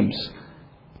kingdoms.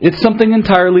 It's something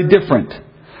entirely different.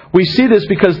 We see this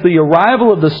because the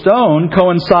arrival of the stone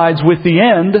coincides with the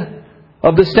end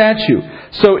of the statue.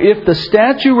 So if the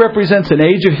statue represents an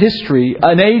age of history,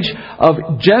 an age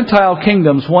of Gentile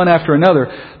kingdoms, one after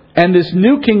another, and this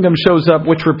new kingdom shows up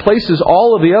which replaces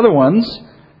all of the other ones,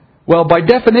 well, by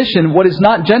definition, what is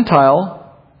not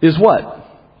Gentile is what?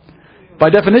 By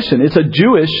definition, it's a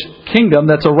Jewish kingdom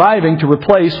that's arriving to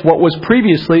replace what was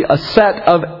previously a set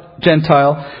of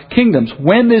Gentile kingdoms.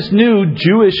 When this new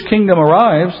Jewish kingdom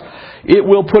arrives, it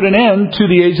will put an end to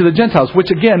the age of the Gentiles, which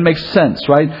again makes sense,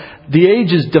 right? The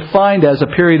age is defined as a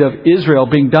period of Israel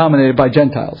being dominated by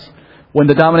Gentiles. When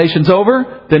the domination's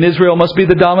over, then Israel must be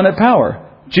the dominant power.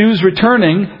 Jews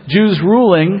returning, Jews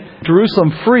ruling,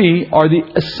 Jerusalem free are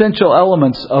the essential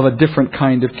elements of a different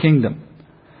kind of kingdom.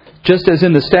 Just as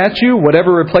in the statue,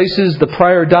 whatever replaces the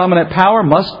prior dominant power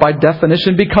must by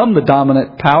definition become the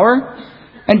dominant power.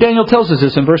 And Daniel tells us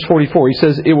this in verse 44. He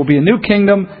says, it will be a new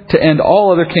kingdom to end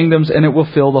all other kingdoms, and it will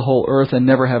fill the whole earth and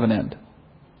never have an end.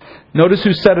 Notice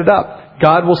who set it up.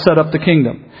 God will set up the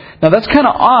kingdom. Now that's kind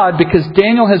of odd because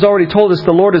Daniel has already told us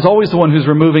the Lord is always the one who's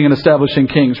removing and establishing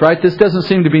kings, right? This doesn't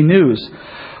seem to be news.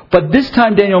 But this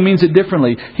time Daniel means it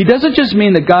differently. He doesn't just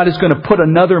mean that God is going to put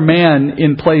another man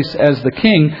in place as the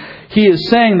king. He is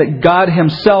saying that God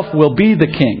Himself will be the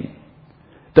king.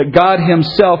 That God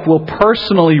Himself will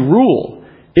personally rule.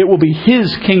 It will be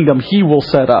His kingdom He will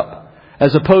set up,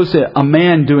 as opposed to a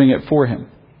man doing it for Him.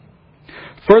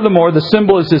 Furthermore, the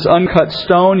symbol is this uncut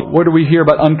stone. Where do we hear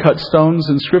about uncut stones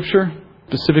in Scripture?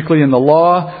 Specifically in the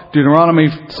law, Deuteronomy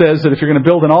says that if you're going to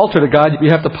build an altar to God, you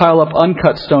have to pile up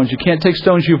uncut stones. You can't take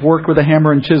stones you've worked with a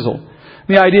hammer and chisel.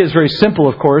 The idea is very simple,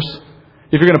 of course.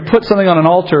 If you're going to put something on an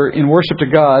altar in worship to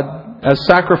God, as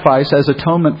sacrifice, as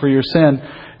atonement for your sin,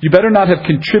 you better not have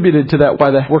contributed to that by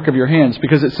the work of your hands,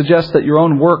 because it suggests that your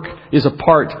own work is a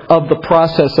part of the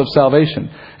process of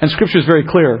salvation. And Scripture is very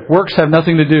clear. Works have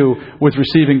nothing to do with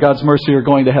receiving God's mercy or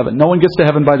going to heaven. No one gets to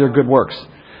heaven by their good works.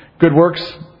 Good works,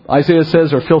 Isaiah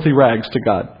says, are filthy rags to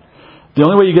God. The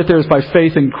only way you get there is by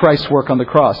faith in Christ's work on the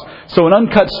cross. So an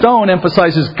uncut stone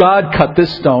emphasizes God cut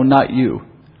this stone, not you.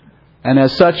 And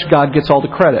as such, God gets all the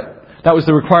credit. That was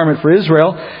the requirement for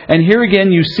Israel. And here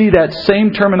again, you see that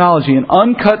same terminology. An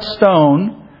uncut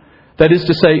stone, that is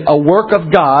to say, a work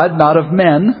of God, not of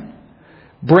men,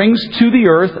 brings to the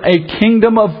earth a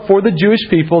kingdom for the Jewish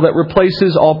people that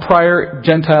replaces all prior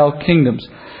Gentile kingdoms.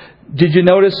 Did you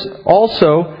notice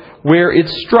also where it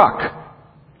struck?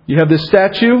 You have this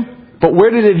statue, but where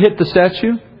did it hit the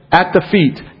statue? At the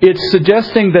feet. It's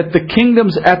suggesting that the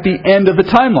kingdom's at the end of the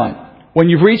timeline. When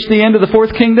you've reached the end of the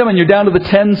fourth kingdom and you're down to the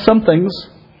 10-somethings,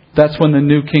 that's when the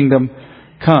new kingdom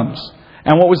comes.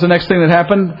 And what was the next thing that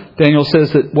happened? Daniel says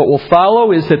that what will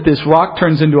follow is that this rock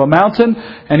turns into a mountain,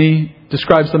 and he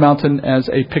describes the mountain as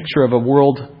a picture of a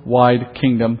worldwide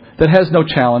kingdom that has no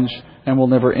challenge and will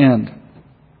never end.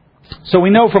 So we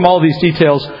know from all these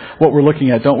details what we're looking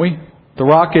at, don't we? The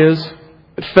rock it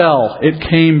fell. It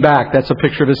came back. That's a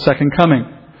picture of His second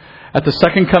coming. At the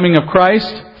second coming of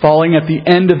Christ, falling at the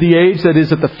end of the age, that is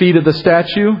at the feet of the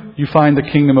statue, you find the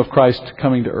kingdom of Christ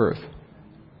coming to earth.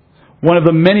 One of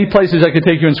the many places I could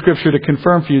take you in Scripture to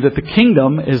confirm for you that the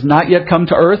kingdom has not yet come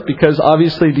to earth, because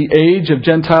obviously the age of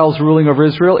Gentiles ruling over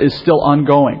Israel is still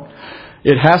ongoing.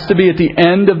 It has to be at the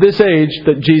end of this age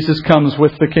that Jesus comes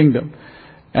with the kingdom.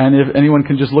 And if anyone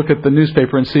can just look at the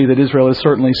newspaper and see that Israel is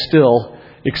certainly still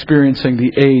experiencing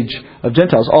the age of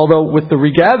Gentiles. Although with the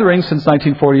regathering since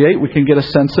 1948, we can get a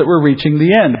sense that we're reaching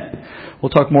the end. We'll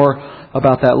talk more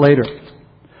about that later.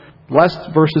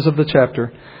 Last verses of the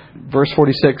chapter, verse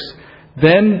 46.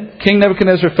 Then King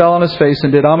Nebuchadnezzar fell on his face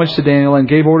and did homage to Daniel and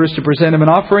gave orders to present him an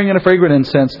offering and a fragrant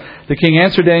incense. The king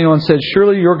answered Daniel and said,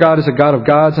 "Surely your God is a God of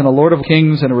gods and a Lord of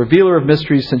kings and a revealer of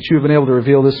mysteries, since you have been able to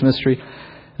reveal this mystery."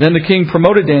 Then the king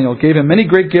promoted Daniel, gave him many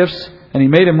great gifts, and he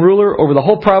made him ruler over the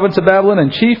whole province of Babylon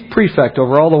and chief prefect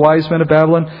over all the wise men of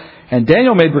Babylon. And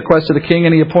Daniel made request to the king,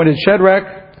 and he appointed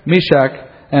Shadrach, Meshach,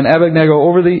 and Abednego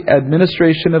over the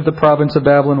administration of the province of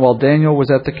Babylon, while Daniel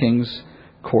was at the king's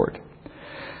court.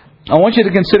 I want you to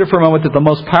consider for a moment that the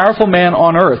most powerful man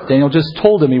on earth, Daniel just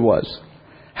told him he was,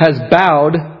 has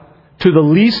bowed to the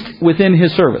least within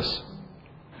his service,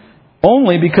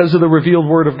 only because of the revealed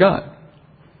Word of God.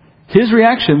 His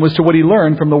reaction was to what he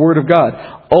learned from the Word of God.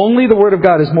 Only the Word of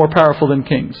God is more powerful than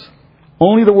kings.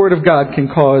 Only the Word of God can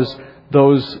cause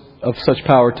those of such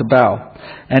power to bow.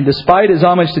 And despite his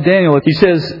homage to Daniel, he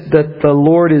says that the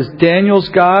Lord is Daniel's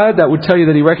God. That would tell you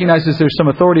that he recognizes there's some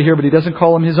authority here, but he doesn't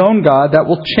call him his own God. That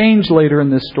will change later in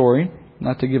this story,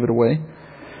 not to give it away.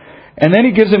 And then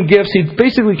he gives him gifts. He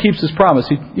basically keeps his promise.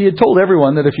 He had told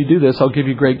everyone that if you do this, I'll give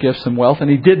you great gifts and wealth. And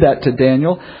he did that to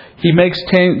Daniel. He makes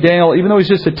Daniel, even though he's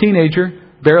just a teenager,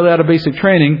 barely out of basic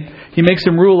training, he makes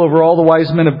him rule over all the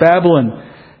wise men of Babylon.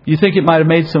 You think it might have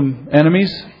made some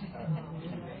enemies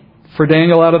for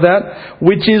Daniel out of that?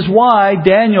 Which is why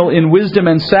Daniel, in wisdom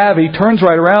and savvy, turns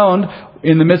right around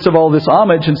in the midst of all this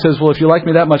homage and says, well, if you like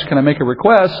me that much, can I make a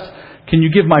request? Can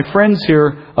you give my friends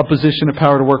here a position of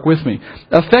power to work with me?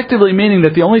 Effectively meaning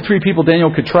that the only 3 people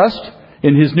Daniel could trust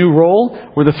in his new role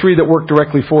were the 3 that worked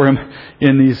directly for him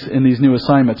in these new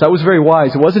assignments. That was very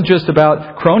wise. It wasn't just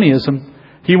about cronyism.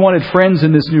 He wanted friends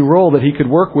in this new role that he could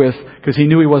work with because he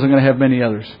knew he wasn't going to have many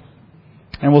others.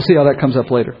 And we'll see how that comes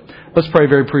up later. Let's pray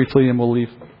very briefly and we'll leave.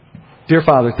 Dear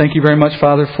Father, thank you very much,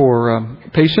 Father, for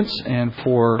patience and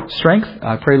for strength.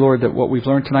 I pray, Lord, that what we've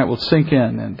learned tonight will sink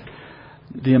in, and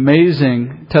the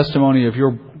amazing testimony of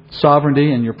your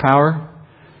sovereignty and your power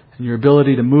and your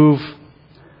ability to move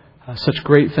such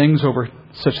great things over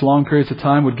such long periods of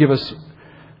time would give us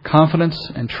confidence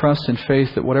and trust and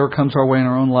faith that whatever comes our way in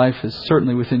our own life is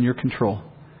certainly within your control,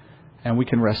 and we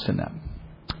can rest in that.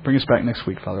 Bring us back next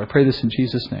week, Father. I pray this in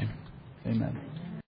Jesus' name. Amen.